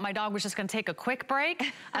I thought my dog was just gonna take a quick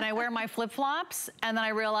break and I wear my flip-flops, and then I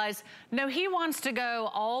realized, no, he wants to go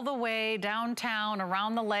all the way downtown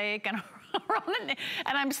around the lake and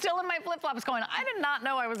and I'm still in my flip-flops going, I did not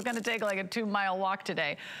know I was gonna take like a 2-mile walk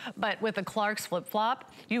today. But with the Clark's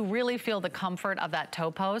flip-flop, you really feel the comfort of that toe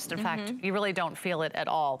post. In fact, you really don't feel it at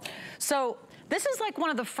all. So this is like one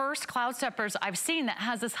of the first Cloud Steppers I've seen that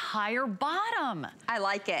has this higher bottom. I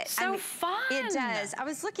like it. So fun. It does. I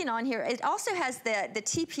was looking on here. It also has the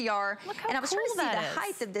TPR. Look how and I was cool trying to see that the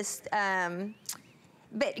height of this,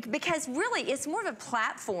 but because really it's more of a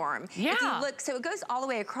platform. Yeah. If you look, so it goes all the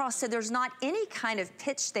way across, so there's not any kind of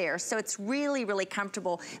pitch there. So it's really, really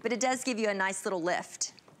comfortable, but it does give you a nice little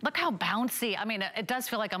lift. Look how bouncy. I mean, it does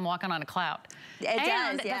feel like I'm walking on a cloud. It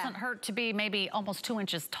does, it doesn't hurt to be maybe almost 2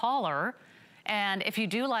 inches taller. And if you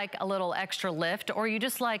do like a little extra lift, or you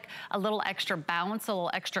just like a little extra bounce, a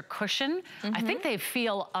little extra cushion, I think they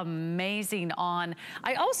feel amazing on.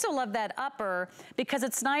 I also love that upper because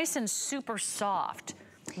it's nice and super soft,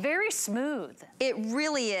 very smooth. It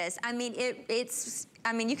really is. I mean,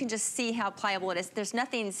 I mean, you can just see how pliable it is. There's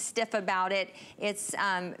nothing stiff about it. It's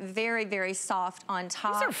very, very soft on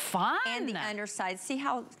top. These are fun. And the underside. See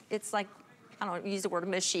how it's like, I don't use the word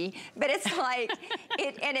mushy, but it's like,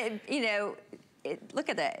 you know, look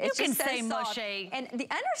at that. It's you just can so say soft. mushy. And the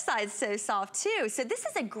underside's so soft too. So this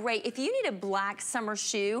is a great, if you need a black summer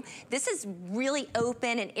shoe, this is really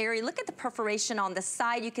open and airy. Look at the perforation on the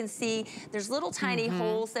side. You can see there's little tiny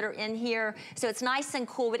holes that are in here. So it's nice and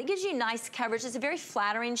cool, but it gives you nice coverage. It's a very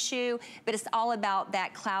flattering shoe, but it's all about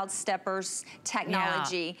that Cloud Steppers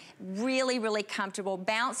technology. Yeah. Really, really comfortable.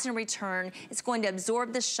 Bounce and return. It's going to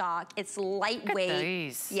absorb the shock. It's lightweight. Look at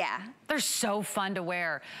these. Yeah. They're so fun to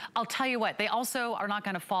wear. I'll tell you what, they also are not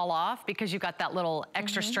gonna fall off because you've got that little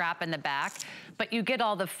extra strap in the back, but you get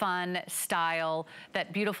all the fun style,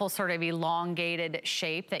 that beautiful sort of elongated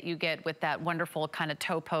shape that you get with that wonderful kind of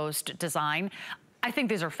toe post design. I think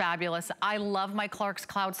these are fabulous. I love my Clark's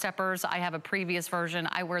Cloud Steppers. I have a previous version.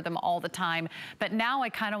 I wear them all the time, but now I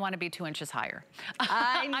kind of want to be 2 inches higher.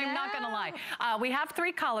 I know. I'm not gonna lie. We have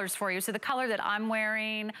 3 colors for you. So the color that I'm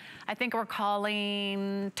wearing, I think we're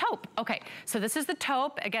calling taupe. Okay, so this is the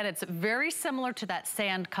taupe. Again, it's very similar to that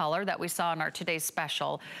sand color that we saw in our today's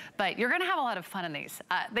special, but you're gonna have a lot of fun in these.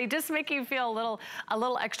 They just make you feel a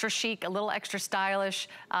little extra chic, a little extra stylish.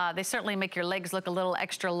 They certainly make your legs look a little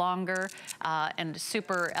extra longer, and and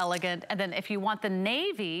super elegant. And then if you want the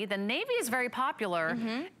navy is very popular.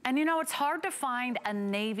 And you know, it's hard to find a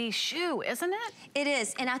navy shoe, isn't it? It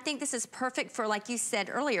is, and I think this is perfect for, like you said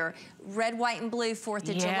earlier, red, white, and blue, 4th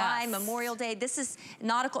of July, Memorial Day. This is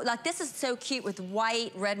nautical, like this is so cute with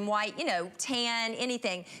white, red and white, you know, tan,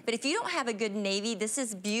 anything. But if you don't have a good navy, this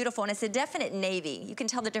is beautiful, and it's a definite navy. You can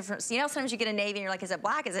tell the difference. You know, sometimes you get a navy and you're like, is it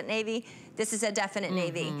black, is it navy? This is a definite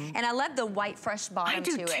navy. And I love the white, fresh bottom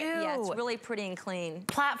to it. Yeah, it's really pretty and clean.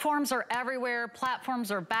 Platforms are everywhere.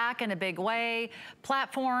 Platforms are back in a big way.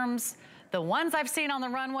 Platforms, the ones I've seen on the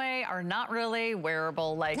runway are not really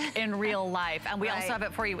wearable like in real life. And we also have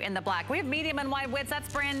it for you in the black. We have medium and wide widths,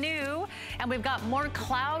 that's brand new. And we've got more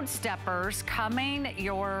cloud steppers coming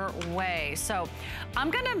your way. So I'm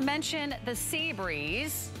gonna mention the Sea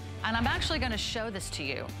Breeze, and I'm actually gonna show this to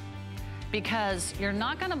you because you're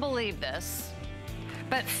not gonna believe this.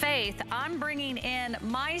 But Faith, I'm bringing in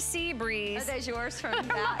my Sea Breeze. Are those yours from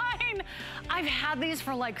that? Mine. I've had these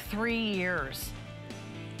for like 3 years.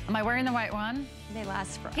 Am I wearing the right one? They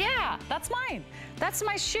last forever. Yeah, that's mine. That's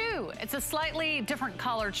my shoe. It's a slightly different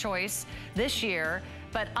color choice this year,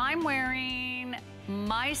 but I'm wearing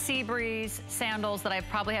my Sea Breeze sandals that I've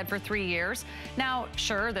probably had for 3 years. Now,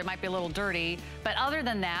 sure, they might be a little dirty, but other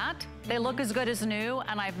than that, they look as good as new,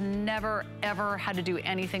 and I've never, ever had to do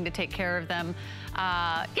anything to take care of them.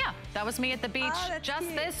 Yeah, that was me at the beach just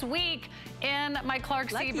this week in my Clark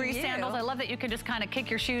Sea Breeze sandals. I love that you can just kind of kick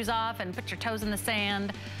your shoes off and put your toes in the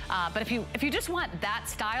sand. But if you just want that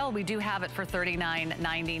style, we do have it for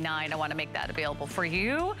 $39.99. I want to make that available for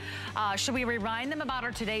you. Should we remind them about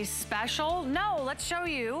our today's special? No, let's show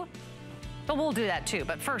you. But we'll do that too.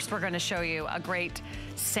 But first, we're going to show you a great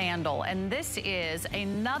sandal. And this is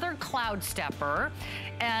another cloud stepper.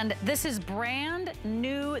 And this is brand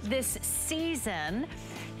new this season.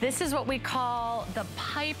 This is what we call the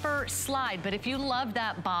Piper Slide. But if you love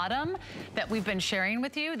that bottom that we've been sharing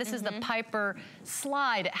with you, this is the Piper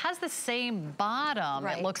Slide. It has the same bottom,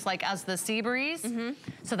 it looks like, as the Sea Breeze.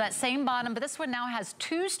 So that same bottom, but this one now has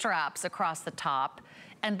 2 straps across the top.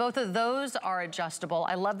 And both of those are adjustable.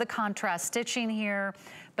 I love the contrast stitching here.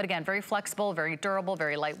 But again, very flexible, very durable,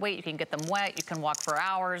 very lightweight. You can get them wet, you can walk for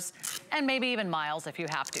hours, and maybe even miles if you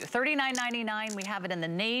have to. $39.99, we have it in the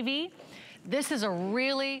navy. This is a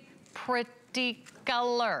really pretty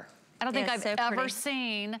color. I don't think I've ever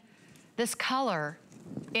seen this color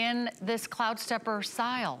in this cloud stepper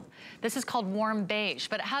style. This is called warm beige,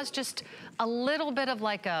 but it has just a little bit of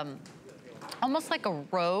like almost like a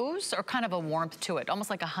rose or kind of a warmth to it, almost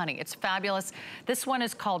like a honey. It's fabulous. This one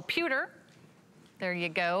is called Pewter. There you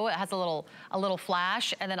go. It has a little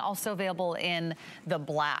flash, and then also available in the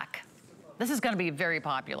black. This is going to be very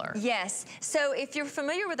popular. Yes. So if you're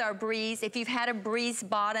familiar with our Breeze, if you've had a Breeze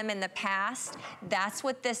bottom in the past, that's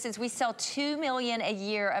what this is. We sell 2 million a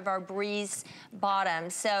year of our Breeze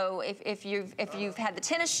bottoms. So if you've had the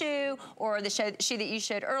tennis shoe or the shoe that you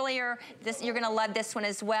showed earlier, you're going to love this one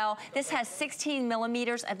as well. This has 16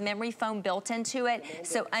 millimeters of memory foam built into it.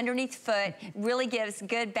 So underneath foot really gives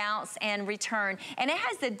good bounce and return. And it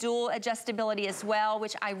has the dual adjustability as well,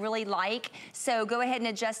 which I really like. So go ahead and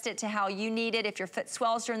adjust it to how you need it. If your foot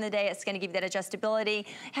swells during the day, it's going to give you that adjustability. It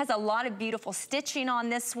has a lot of beautiful stitching on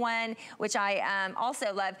this one, which I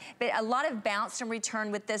also love, but a lot of bounce and return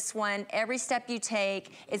with this one. Every step you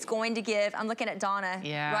take is going to give, I'm looking at Donna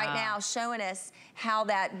right now showing us how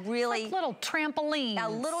that really... It's like little trampolines. A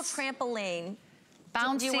little trampoline.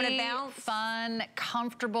 Bouncy, do you want to bounce? Fun,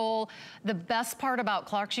 comfortable. The best part about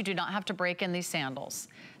Clarks, you do not have to break in these sandals.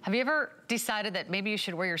 Have you ever decided that maybe you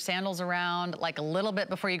should wear your sandals around like a little bit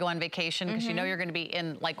before you go on vacation because you know you're going to be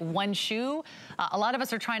in like one shoe? A lot of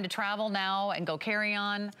us are trying to travel now and go carry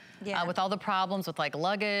on with all the problems with like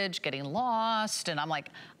luggage, getting lost, and I'm like,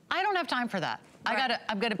 I don't have time for that.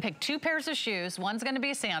 I'm gonna pick 2 pairs of shoes. One's gonna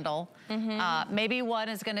be a sandal. Maybe one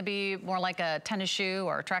is gonna be more like a tennis shoe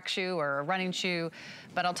or a track shoe or a running shoe.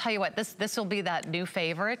 But I'll tell you what, this will be that new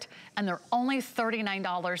favorite, and they're only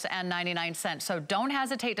 $39.99. So don't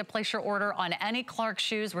hesitate to place your order on any Clark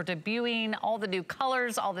shoes. We're debuting all the new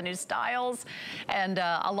colors, all the new styles, and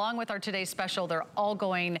along with our today's special, they're all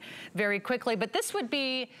going very quickly. But this would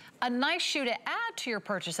be a nice shoe to add to your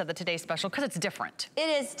purchase of the today's special because it's different. It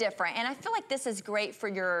is different, and I feel like this is great for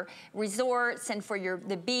your resorts and for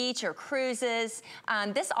the beach or cruises.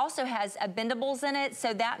 This also has bendables in it,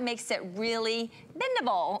 so that makes it really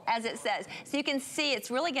bendable, as it says. So you can see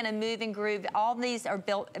it's really gonna move and groove. All these are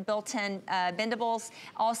built-in bendables.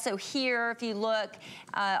 Also here, if you look,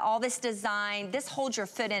 all this design, this holds your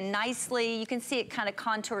foot in nicely. You can see it kind of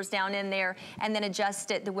contours down in there and then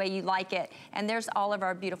adjust it the way you like it. And there's all of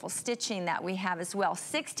our beautiful stitching that we have as well.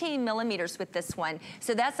 16 millimeters with this one.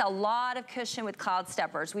 So that's a lot of cushion with Cloud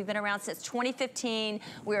Steppers. We've been around since 2015.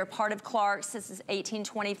 We are part of Clark's. This is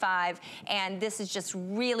 1825. And this is just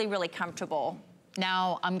really, really comfortable.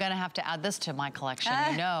 Now, I'm gonna have to add this to my collection,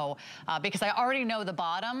 you know, because I already know the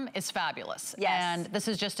bottom is fabulous. Yes. And this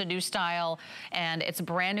is just a new style, and it's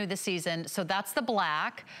brand new this season. So that's the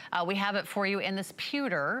black. We have it for you in this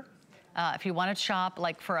pewter. If you want to shop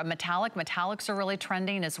like for a metallic, metallics are really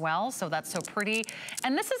trending as well, so that's so pretty.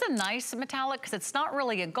 And this is a nice metallic because it's not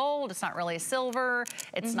really a gold, it's not really a silver,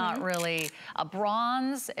 it's not really a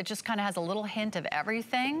bronze. It just kind of has a little hint of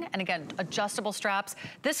everything. And again, adjustable straps.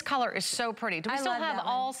 This color is so pretty. Do we still have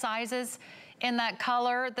all sizes in that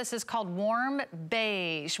color? This is called warm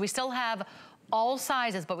beige. We still have all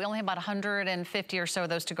sizes, but we only have about 150 or so of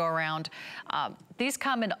those to go around. These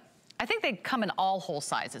come in, I think they come in all whole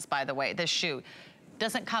sizes, by the way. This shoe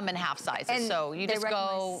doesn't come in half sizes, and so you just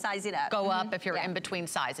size it up. Go up if you're in between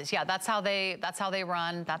sizes. Yeah, that's how they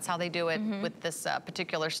run. That's how they do it with this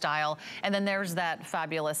particular style. And then there's that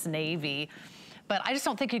fabulous navy. But I just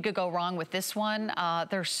don't think you could go wrong with this one.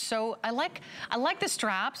 They're so, I like the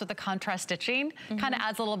straps with the contrast stitching. Kind of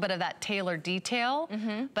adds a little bit of that tailored detail.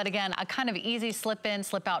 But again, a kind of easy slip in,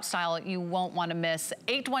 slip out style you won't want to miss.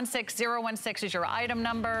 816016 is your item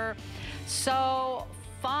number. So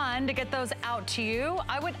fun to get those out to you.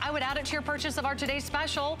 I would add it to your purchase of our today's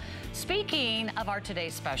special. Speaking of our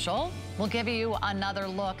today's special, we'll give you another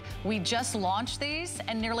look. We just launched these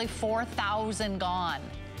and nearly 4,000 gone.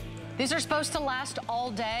 These are supposed to last all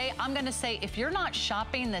day. I'm gonna say if you're not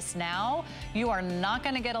shopping this now, you are not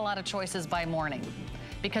gonna get a lot of choices by morning,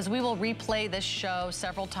 because we will replay this show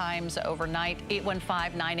several times overnight.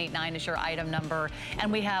 815-989 is your item number.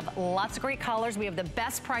 And we have lots of great colors. We have the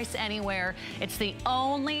best price anywhere. It's the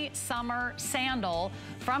only summer sandal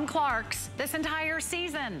from Clark's this entire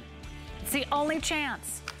season. It's the only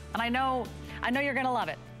chance. And I know you're gonna love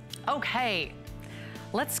it. Okay.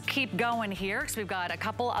 Let's keep going here because we've got a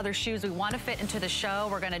couple other shoes we want to fit into the show.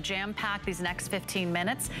 We're going to jam pack these next 15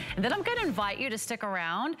 minutes. And then I'm going to invite you to stick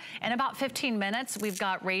around. In about 15 minutes, we've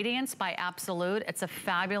got Radiance by Absolute. It's a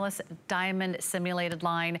fabulous diamond simulated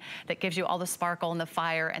line that gives you all the sparkle and the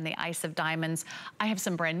fire and the ice of diamonds. I have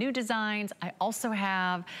some brand new designs. I also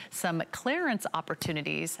have some clearance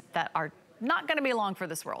opportunities that are not gonna be long for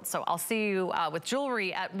this world. So I'll see you with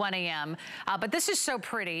jewelry at 1 a.m. But this is so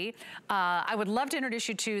pretty. I would love to introduce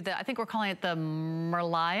you to I think we're calling it the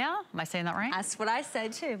Merlia. Am I saying that right? That's what I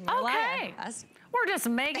said too, Merlia. Okay. We're just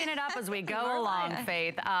making it up as we go along,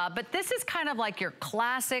 Faith. But this is kind of like your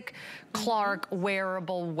classic Clark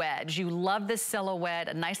wearable wedge. You love this silhouette,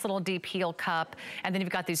 a nice little deep heel cup, and then you've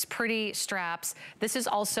got these pretty straps. This is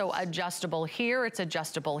also adjustable here. It's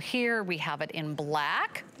adjustable here. We have it in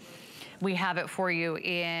black. We have it for you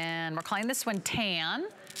in, we're calling this one tan,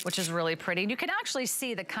 which is really pretty. You can actually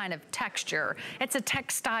see the kind of texture. It's a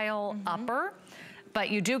textile upper,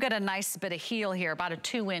 but you do get a nice bit of heel here, about a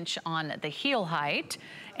 2-inch on the heel height.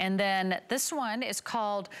 And then this one is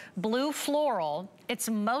called Blue Floral. It's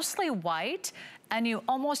mostly white, and you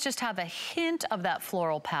almost just have a hint of that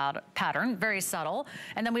floral pattern, very subtle.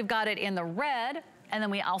 And then we've got it in the red, and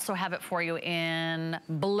then we also have it for you in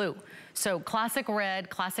blue. So classic red,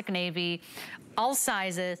 classic navy, all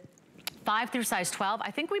sizes, 5 through size 12.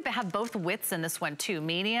 I think we have both widths in this one too,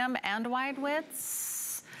 medium and wide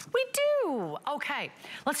widths. We do. Okay,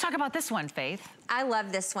 let's talk about this one, Faith. I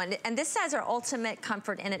love this one, and this has our ultimate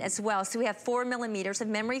comfort in it as well. So we have 4 millimeters of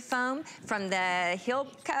memory foam from the heel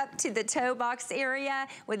cup to the toe box area,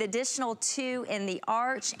 with additional 2 in the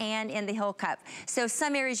arch and in the heel cup. So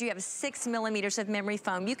some areas you have 6 millimeters of memory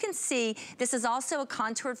foam. You can see this is also a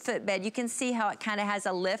contoured footbed. You can see how it kind of has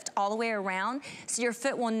a lift all the way around. So your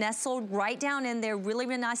foot will nestle right down in there, really,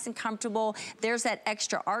 really nice and comfortable. There's that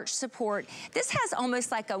extra arch support. This has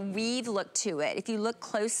almost like a weave look to it if you look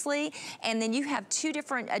closely, and then you have 2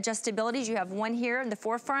 different adjustabilities. You have one here in the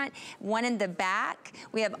forefront, one in the back.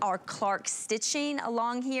 We have our Clark stitching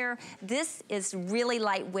along here. This is really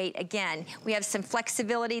lightweight again. We have some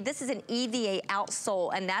flexibility. This is an EVA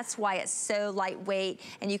outsole, and that's why it's so lightweight.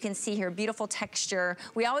 And you can see here, beautiful texture.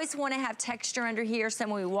 We always want to have texture under here, so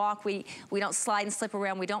when we walk, we don't slide and slip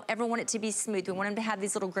around. We don't ever want it to be smooth. We want them to have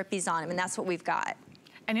these little grippies on them, and that's what we've got.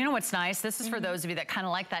 And you know what's nice? This is for those of you that kind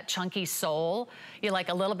of like that chunky sole. You like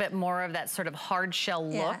a little bit more of that sort of hard shell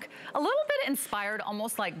look. A little bit inspired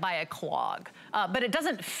almost like by a clog. But it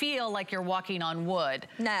doesn't feel like you're walking on wood.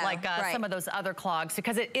 No, like some of those other clogs,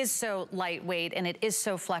 because it is so lightweight and it is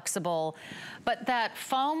so flexible. But that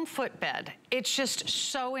foam footbed, it's just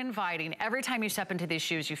so inviting. Every time you step into these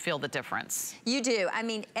shoes, you feel the difference. You do. I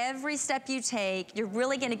mean, every step you take, you're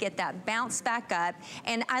really gonna get that bounce back up.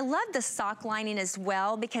 And I love the sock lining as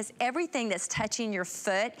well, because everything that's touching your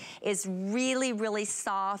foot is really, really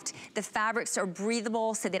soft. The fabrics are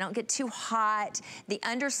breathable, so they don't get too hot. The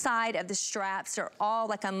underside of the straps are all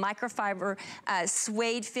like a microfiber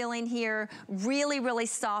suede feeling here. Really, really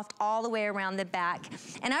soft all the way around the back.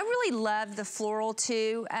 And I really love the floral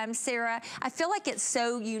too, Sarah. I feel like it's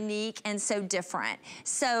so unique and so different.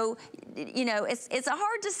 So, you know, it's a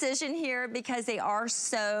hard decision here because they are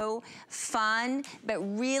so fun, but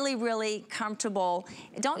really, really comfortable.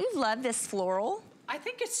 Don't you love this floral? I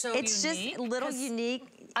think it's so unique. It's just a little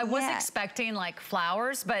unique. I was expecting like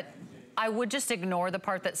flowers, but I would just ignore the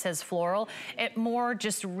part that says floral. It more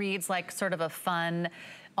just reads like sort of a fun,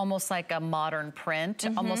 almost like a modern print,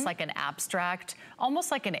 almost like an abstract,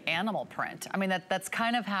 almost like an animal print. I mean, that's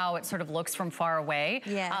kind of how it sort of looks from far away.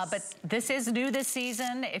 Yes. But this is new this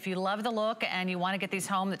season. If you love the look and you want to get these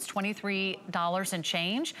home, that's $23 and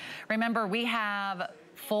change. Remember, we have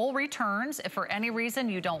full returns. If for any reason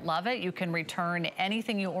you don't love it, you can return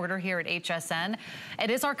anything you order here at HSN.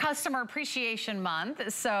 It is our Customer Appreciation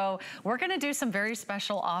Month, so we're gonna do some very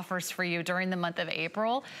special offers for you during the month of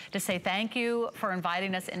April to say thank you for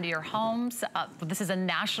inviting us into your homes. This is a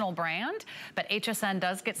national brand, but HSN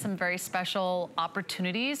does get some very special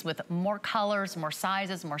opportunities with more colors, more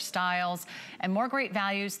sizes, more styles, and more great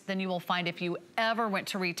values than you will find if you ever went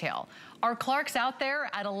to retail. Are Clarks out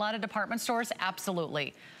there at a lot of department stores?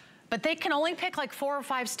 Absolutely. But they can only pick like 4 or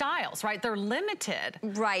 5 styles, right? They're limited.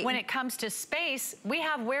 Right. When it comes to space, we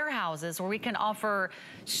have warehouses where we can offer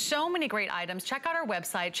so many great items. Check out our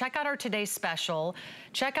website, check out our today's special,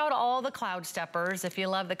 check out all the Cloud Steppers. If you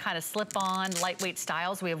love the kind of slip-on, lightweight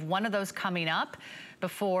styles, we have one of those coming up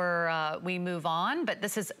before we move on, but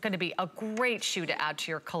this is gonna be a great shoe to add to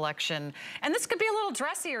your collection. And this could be a little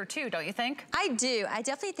dressier too, don't you think? I do. I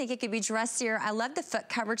definitely think it could be dressier. I love the foot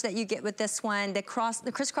coverage that you get with this one. The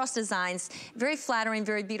crisscross designs, very flattering,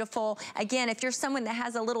 very beautiful. Again, if you're someone that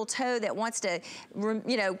has a little toe that wants to,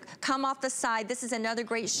 you know, come off the side, this is another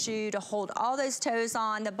great shoe to hold all those toes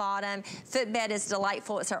on the bottom. Footbed is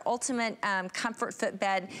delightful. It's our ultimate comfort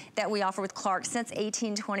footbed that we offer with Clarks since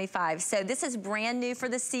 1825. So this is brand new for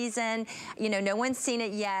the season. You know, no one's seen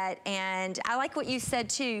it yet. And I like what you said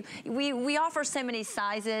too. We offer so many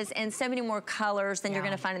sizes and so many more colors than you're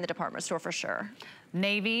gonna find in the department store for sure.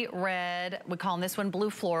 Navy, red, we call this one blue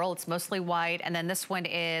floral. It's mostly white. And then this one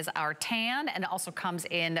is our tan, and it also comes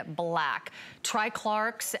in black. Try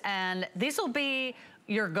Clarks, and these will be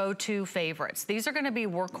your go-to favorites. These are gonna be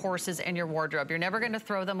workhorses in your wardrobe. You're never gonna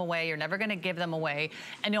throw them away. You're never gonna give them away.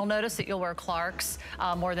 And you'll notice that you'll wear Clarks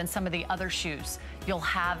more than some of the other shoes you'll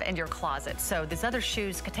have in your closet. So these other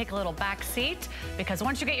shoes could take a little back seat, because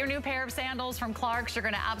once you get your new pair of sandals from Clarks, you're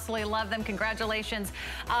gonna absolutely love them. Congratulations.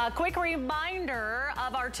 Quick reminder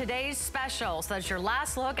of our today's special. So that's your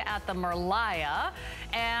last look at the Merliah,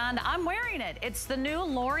 and I'm wearing it. It's the new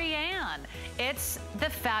Lori-Ann. It's the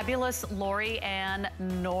fabulous Lori-Ann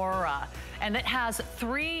Nora, and it has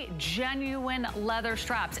 3 genuine leather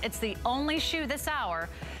straps. It's the only shoe this hour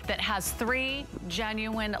that has 3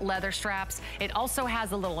 genuine leather straps. It also has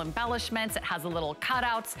the little embellishments. It has the little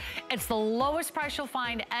cutouts. It's the lowest price you'll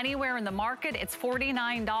find anywhere in the market. It's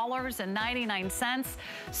 $49.99.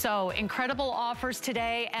 So incredible offers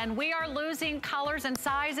today, and we are losing colors and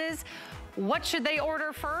sizes. What should they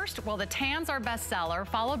order first? Well, the tan's our bestseller,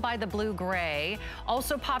 followed by the blue gray.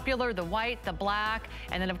 Also popular, the white, the black,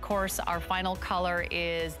 and then of course our final color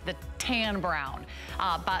is the tan brown.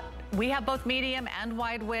 But we have both medium and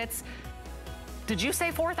wide widths. Did you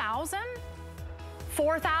say 4,000?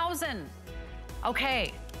 4,000.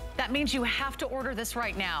 Okay. That means you have to order this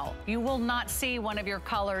right now. You will not see one of your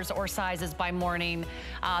colors or sizes by morning.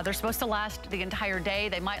 They're supposed to last the entire day.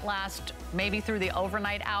 They might last maybe through the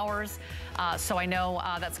overnight hours. So I know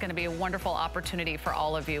that's gonna be a wonderful opportunity for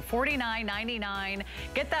all of you. $49.99,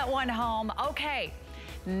 get that one home. Okay.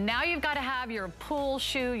 Now you've got to have your pool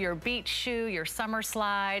shoe, your beach shoe, your summer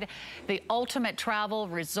slide, the ultimate travel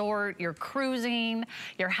resort. You're cruising,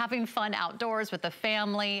 you're having fun outdoors with the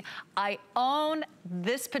family. I own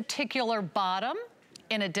this particular bottom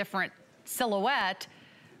in a different silhouette,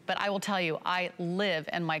 but but I will tell you, I live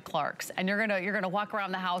in my Clarks, and you're gonna walk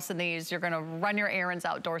around the house in these. You're gonna run your errands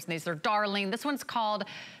outdoors in these. They're darling. This one's called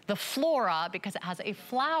the Flora because it has a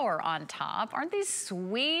flower on top. Aren't these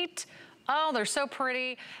sweet? Oh, they're so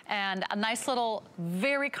pretty. And a nice little,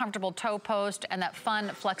 very comfortable toe post and that fun,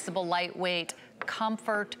 flexible, lightweight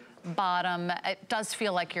comfort bottom. It does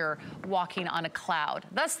feel like you're walking on a cloud.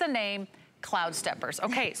 That's the name, Cloud Steppers.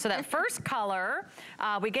 Okay, so that first color,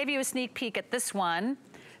 we gave you a sneak peek at this one.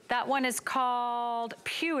 That one is called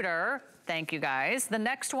Pewter. Thank you, guys. The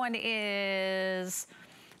next one is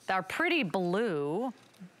our pretty blue.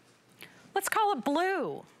 Let's call it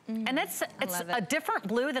blue. And it's a different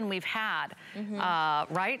blue than we've had,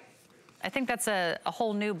 right? I think that's a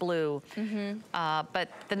whole new blue. But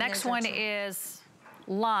the next one is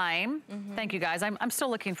lime. Thank you, guys. I'm still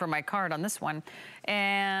looking for my card on this one.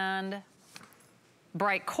 And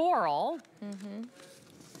bright coral and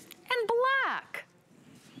black.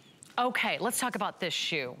 Okay, let's talk about this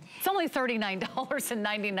shoe. It's only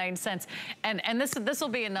 $39.99, and this will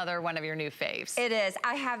be another one of your new faves. It is.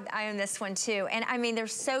 I own this one too, and I mean they're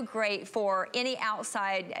so great for any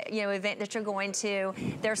outside event that you're going to.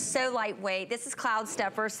 They're so lightweight. This is Cloud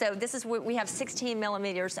Stepper, so this is we have 16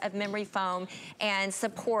 millimeters of memory foam and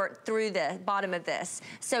support through the bottom of this.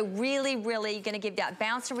 So really, really going to give that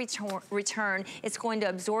bounce and return. It's going to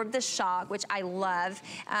absorb the shock, which I love.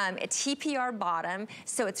 A TPR bottom,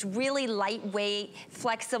 so it's really lightweight,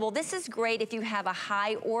 flexible. This is great if you have a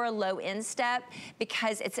high or a low instep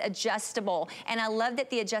because it's adjustable. And I love that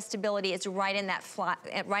the adjustability is right in that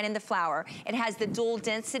right in the flower. It has the dual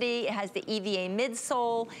density, it has the EVA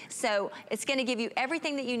midsole, so it's going to give you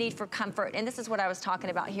everything that you need for comfort. And this is what I was talking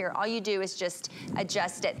about here. All you do is just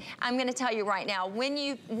adjust it. I'm going to tell you right now,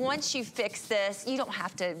 once you fix this, you don't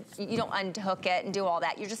unhook it and do all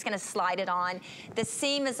that. You're just going to slide it on. The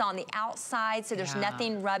seam is on the outside, so there's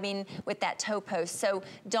nothing rubbing with that toe post. So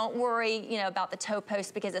don't worry, about the toe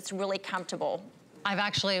post because it's really comfortable. I've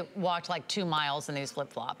actually walked like 2 miles in these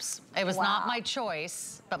flip-flops. It was not my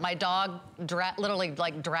choice, but my dog literally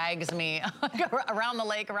like drags me around the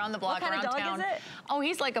lake, around the block, around town. What kind of dog is it? Oh,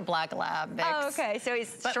 he's like a black lab mix. Oh, okay, so he's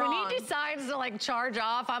strong. But when he decides to like charge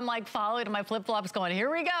off, I'm like following my flip-flops going,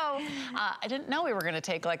 here we go. I didn't know we were gonna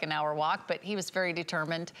take like an hour walk, but he was very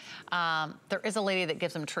determined. There is a lady that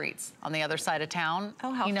gives him treats on the other side of town.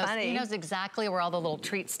 Oh, how funny. He knows exactly where all the little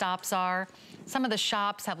treat stops are. Some of the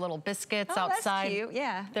shops have little biscuits outside. That's cute.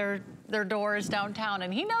 Yeah. Their doors downtown,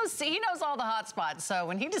 and he knows all the hot spots. So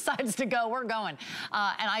when he decides to go, we're going.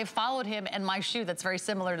 And I followed him in my shoe that's very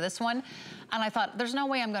similar to this one. And I thought, there's no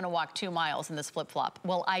way I'm gonna walk 2 miles in this flip-flop.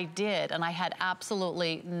 Well, I did, and I had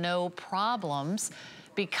absolutely no problems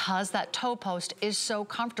because that toe post is so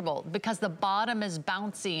comfortable, because the bottom is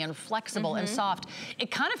bouncy and flexible and soft.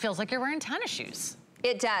 It kind of feels like you're wearing tennis shoes.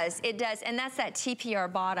 It does, and that's that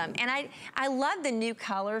TPR bottom. And I love the new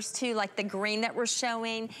colors too, like the green that we're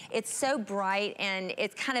showing. It's so bright and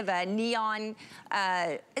it's kind of a neon,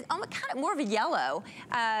 it's almost kind of more of a yellow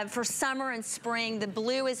for summer and spring. The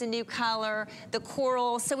blue is a new color, the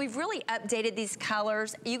coral. So we've really updated these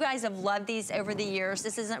colors. You guys have loved these over the years.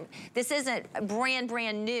 This isn't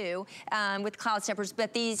brand new with Cloud Steppers,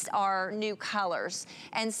 but these are new colors.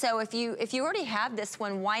 And so if you already have this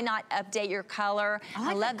one, why not update your color?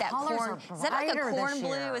 I love that corn. Is that like a corn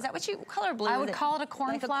blue? Is that what color blue? I would call it a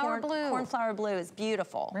cornflower blue. Cornflower blue is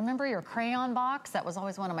beautiful. Remember your crayon box? That was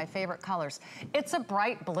always one of my favorite colors. It's a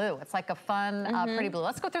bright blue. It's like a fun, pretty blue.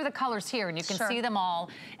 Let's go through the colors here and you can see them all.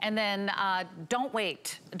 And then don't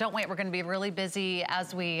wait. Don't wait. We're going to be really busy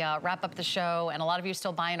as we wrap up the show. And a lot of you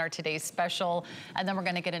still buying our today's special. And then we're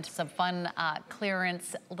going to get into some fun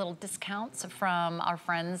clearance little discounts from our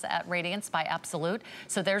friends at Radiance by Absolute.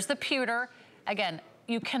 So there's the pewter. Again,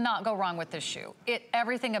 you cannot go wrong with this shoe.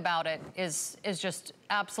 Everything about it is just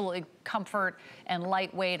absolutely comfort and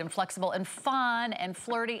lightweight and flexible and fun and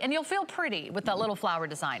flirty, and you'll feel pretty with that little flower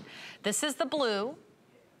design. This is the blue,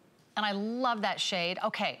 and I love that shade.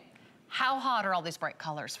 Okay, how hot are all these bright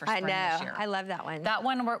colors for spring this year? I love that one. That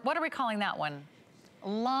one, what are we calling that one?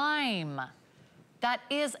 Lime.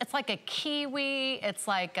 It's like a kiwi, it's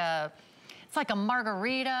like a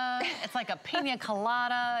margarita, it's like a pina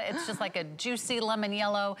colada, it's just like a juicy lemon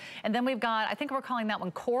yellow. And then we've got, I think we're calling that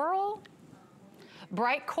one coral?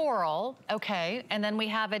 Bright coral, okay. And then we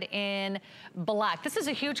have it in black. This is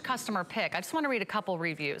a huge customer pick. I just want to read a couple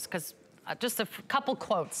reviews because just a couple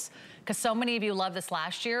quotes, because so many of you loved this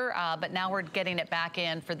last year, but now we're getting it back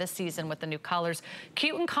in for this season with the new colors.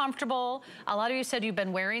 Cute and comfortable. A lot of you said you've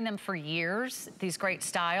been wearing them for years, these great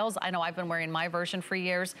styles. I know I've been wearing my version for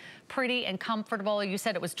years. Pretty and comfortable. You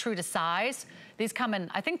said it was true to size. These come in,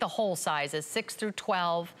 I think the whole size is 6 through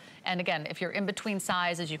 12. And again, if you're in between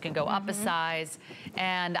sizes, you can go up a size.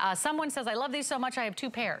 And someone says, I love these so much, I have 2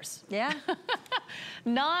 pairs. Yeah.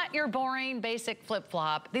 Not your boring, basic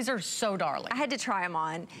flip-flop. These are so darling. I had to try them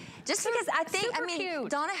on. Just because I think, super cute.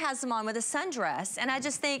 Donna has them on with a sundress. And I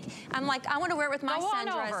just think, I'm like, I want to wear it with my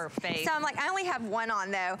sundress. Over, Faith. So I'm like, I only have one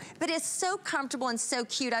on though. But it's so comfortable and so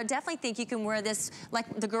cute. I definitely think you can wear this,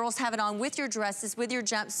 like the girls have it on, with your dresses, with your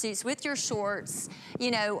jumpsuits, with your shorts.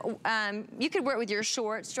 You know, you could wear it with your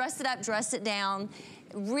shorts, dress it up, dress it down.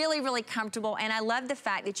 Really, really comfortable. And I love the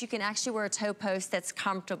fact that you can actually wear a toe post that's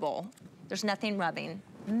comfortable. There's nothing rubbing.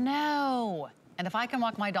 No. And if I can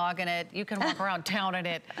walk my dog in it, you can walk around town in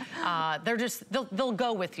it. They'll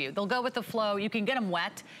go with you. They'll go with the flow. You can get them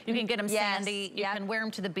wet. You can get them sandy. You can wear them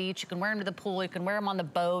to the beach. You can wear them to the pool. You can wear them on the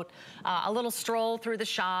boat. A little stroll through the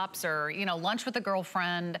shops, or, you know, lunch with a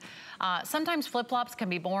girlfriend. Sometimes flip-flops can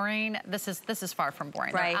be boring. This is far from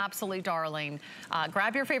boring. Right. They're absolutely darling.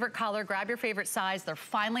 Grab your favorite color. Grab your favorite size. They're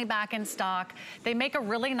finally back in stock. They make a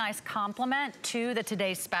really nice complement to the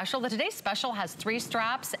Today's Special. The Today's Special has 3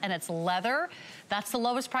 straps, and it's leather. That's the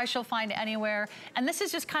lowest price you'll find anywhere. And this is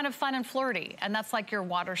just kind of fun and flirty. And that's like your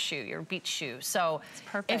water shoe, your beach shoe. So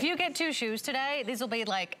if you get 2 shoes today, these will be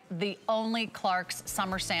like the only Clarks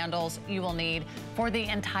summer sandals you will need for the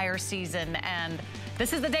entire season. And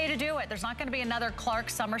this is the day to do it. There's not going to be another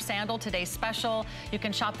Clarks summer sandal Today's Special. You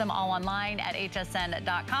can shop them all online at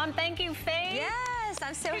hsn.com. Thank you, Faith. Yes,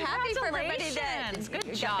 I'm so happy for everybody that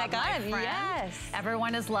good job, my friend. Yes.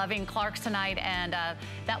 Everyone is loving Clarks tonight, and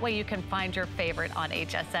that way you can find your favorite on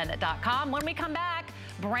hsn.com. When we come back,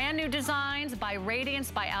 brand new designs by Radiance,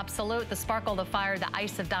 by Absolute, the Sparkle, the Fire, the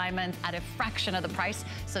Ice of Diamonds at a fraction of the price,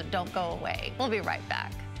 so don't go away. We'll be right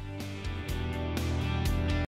back.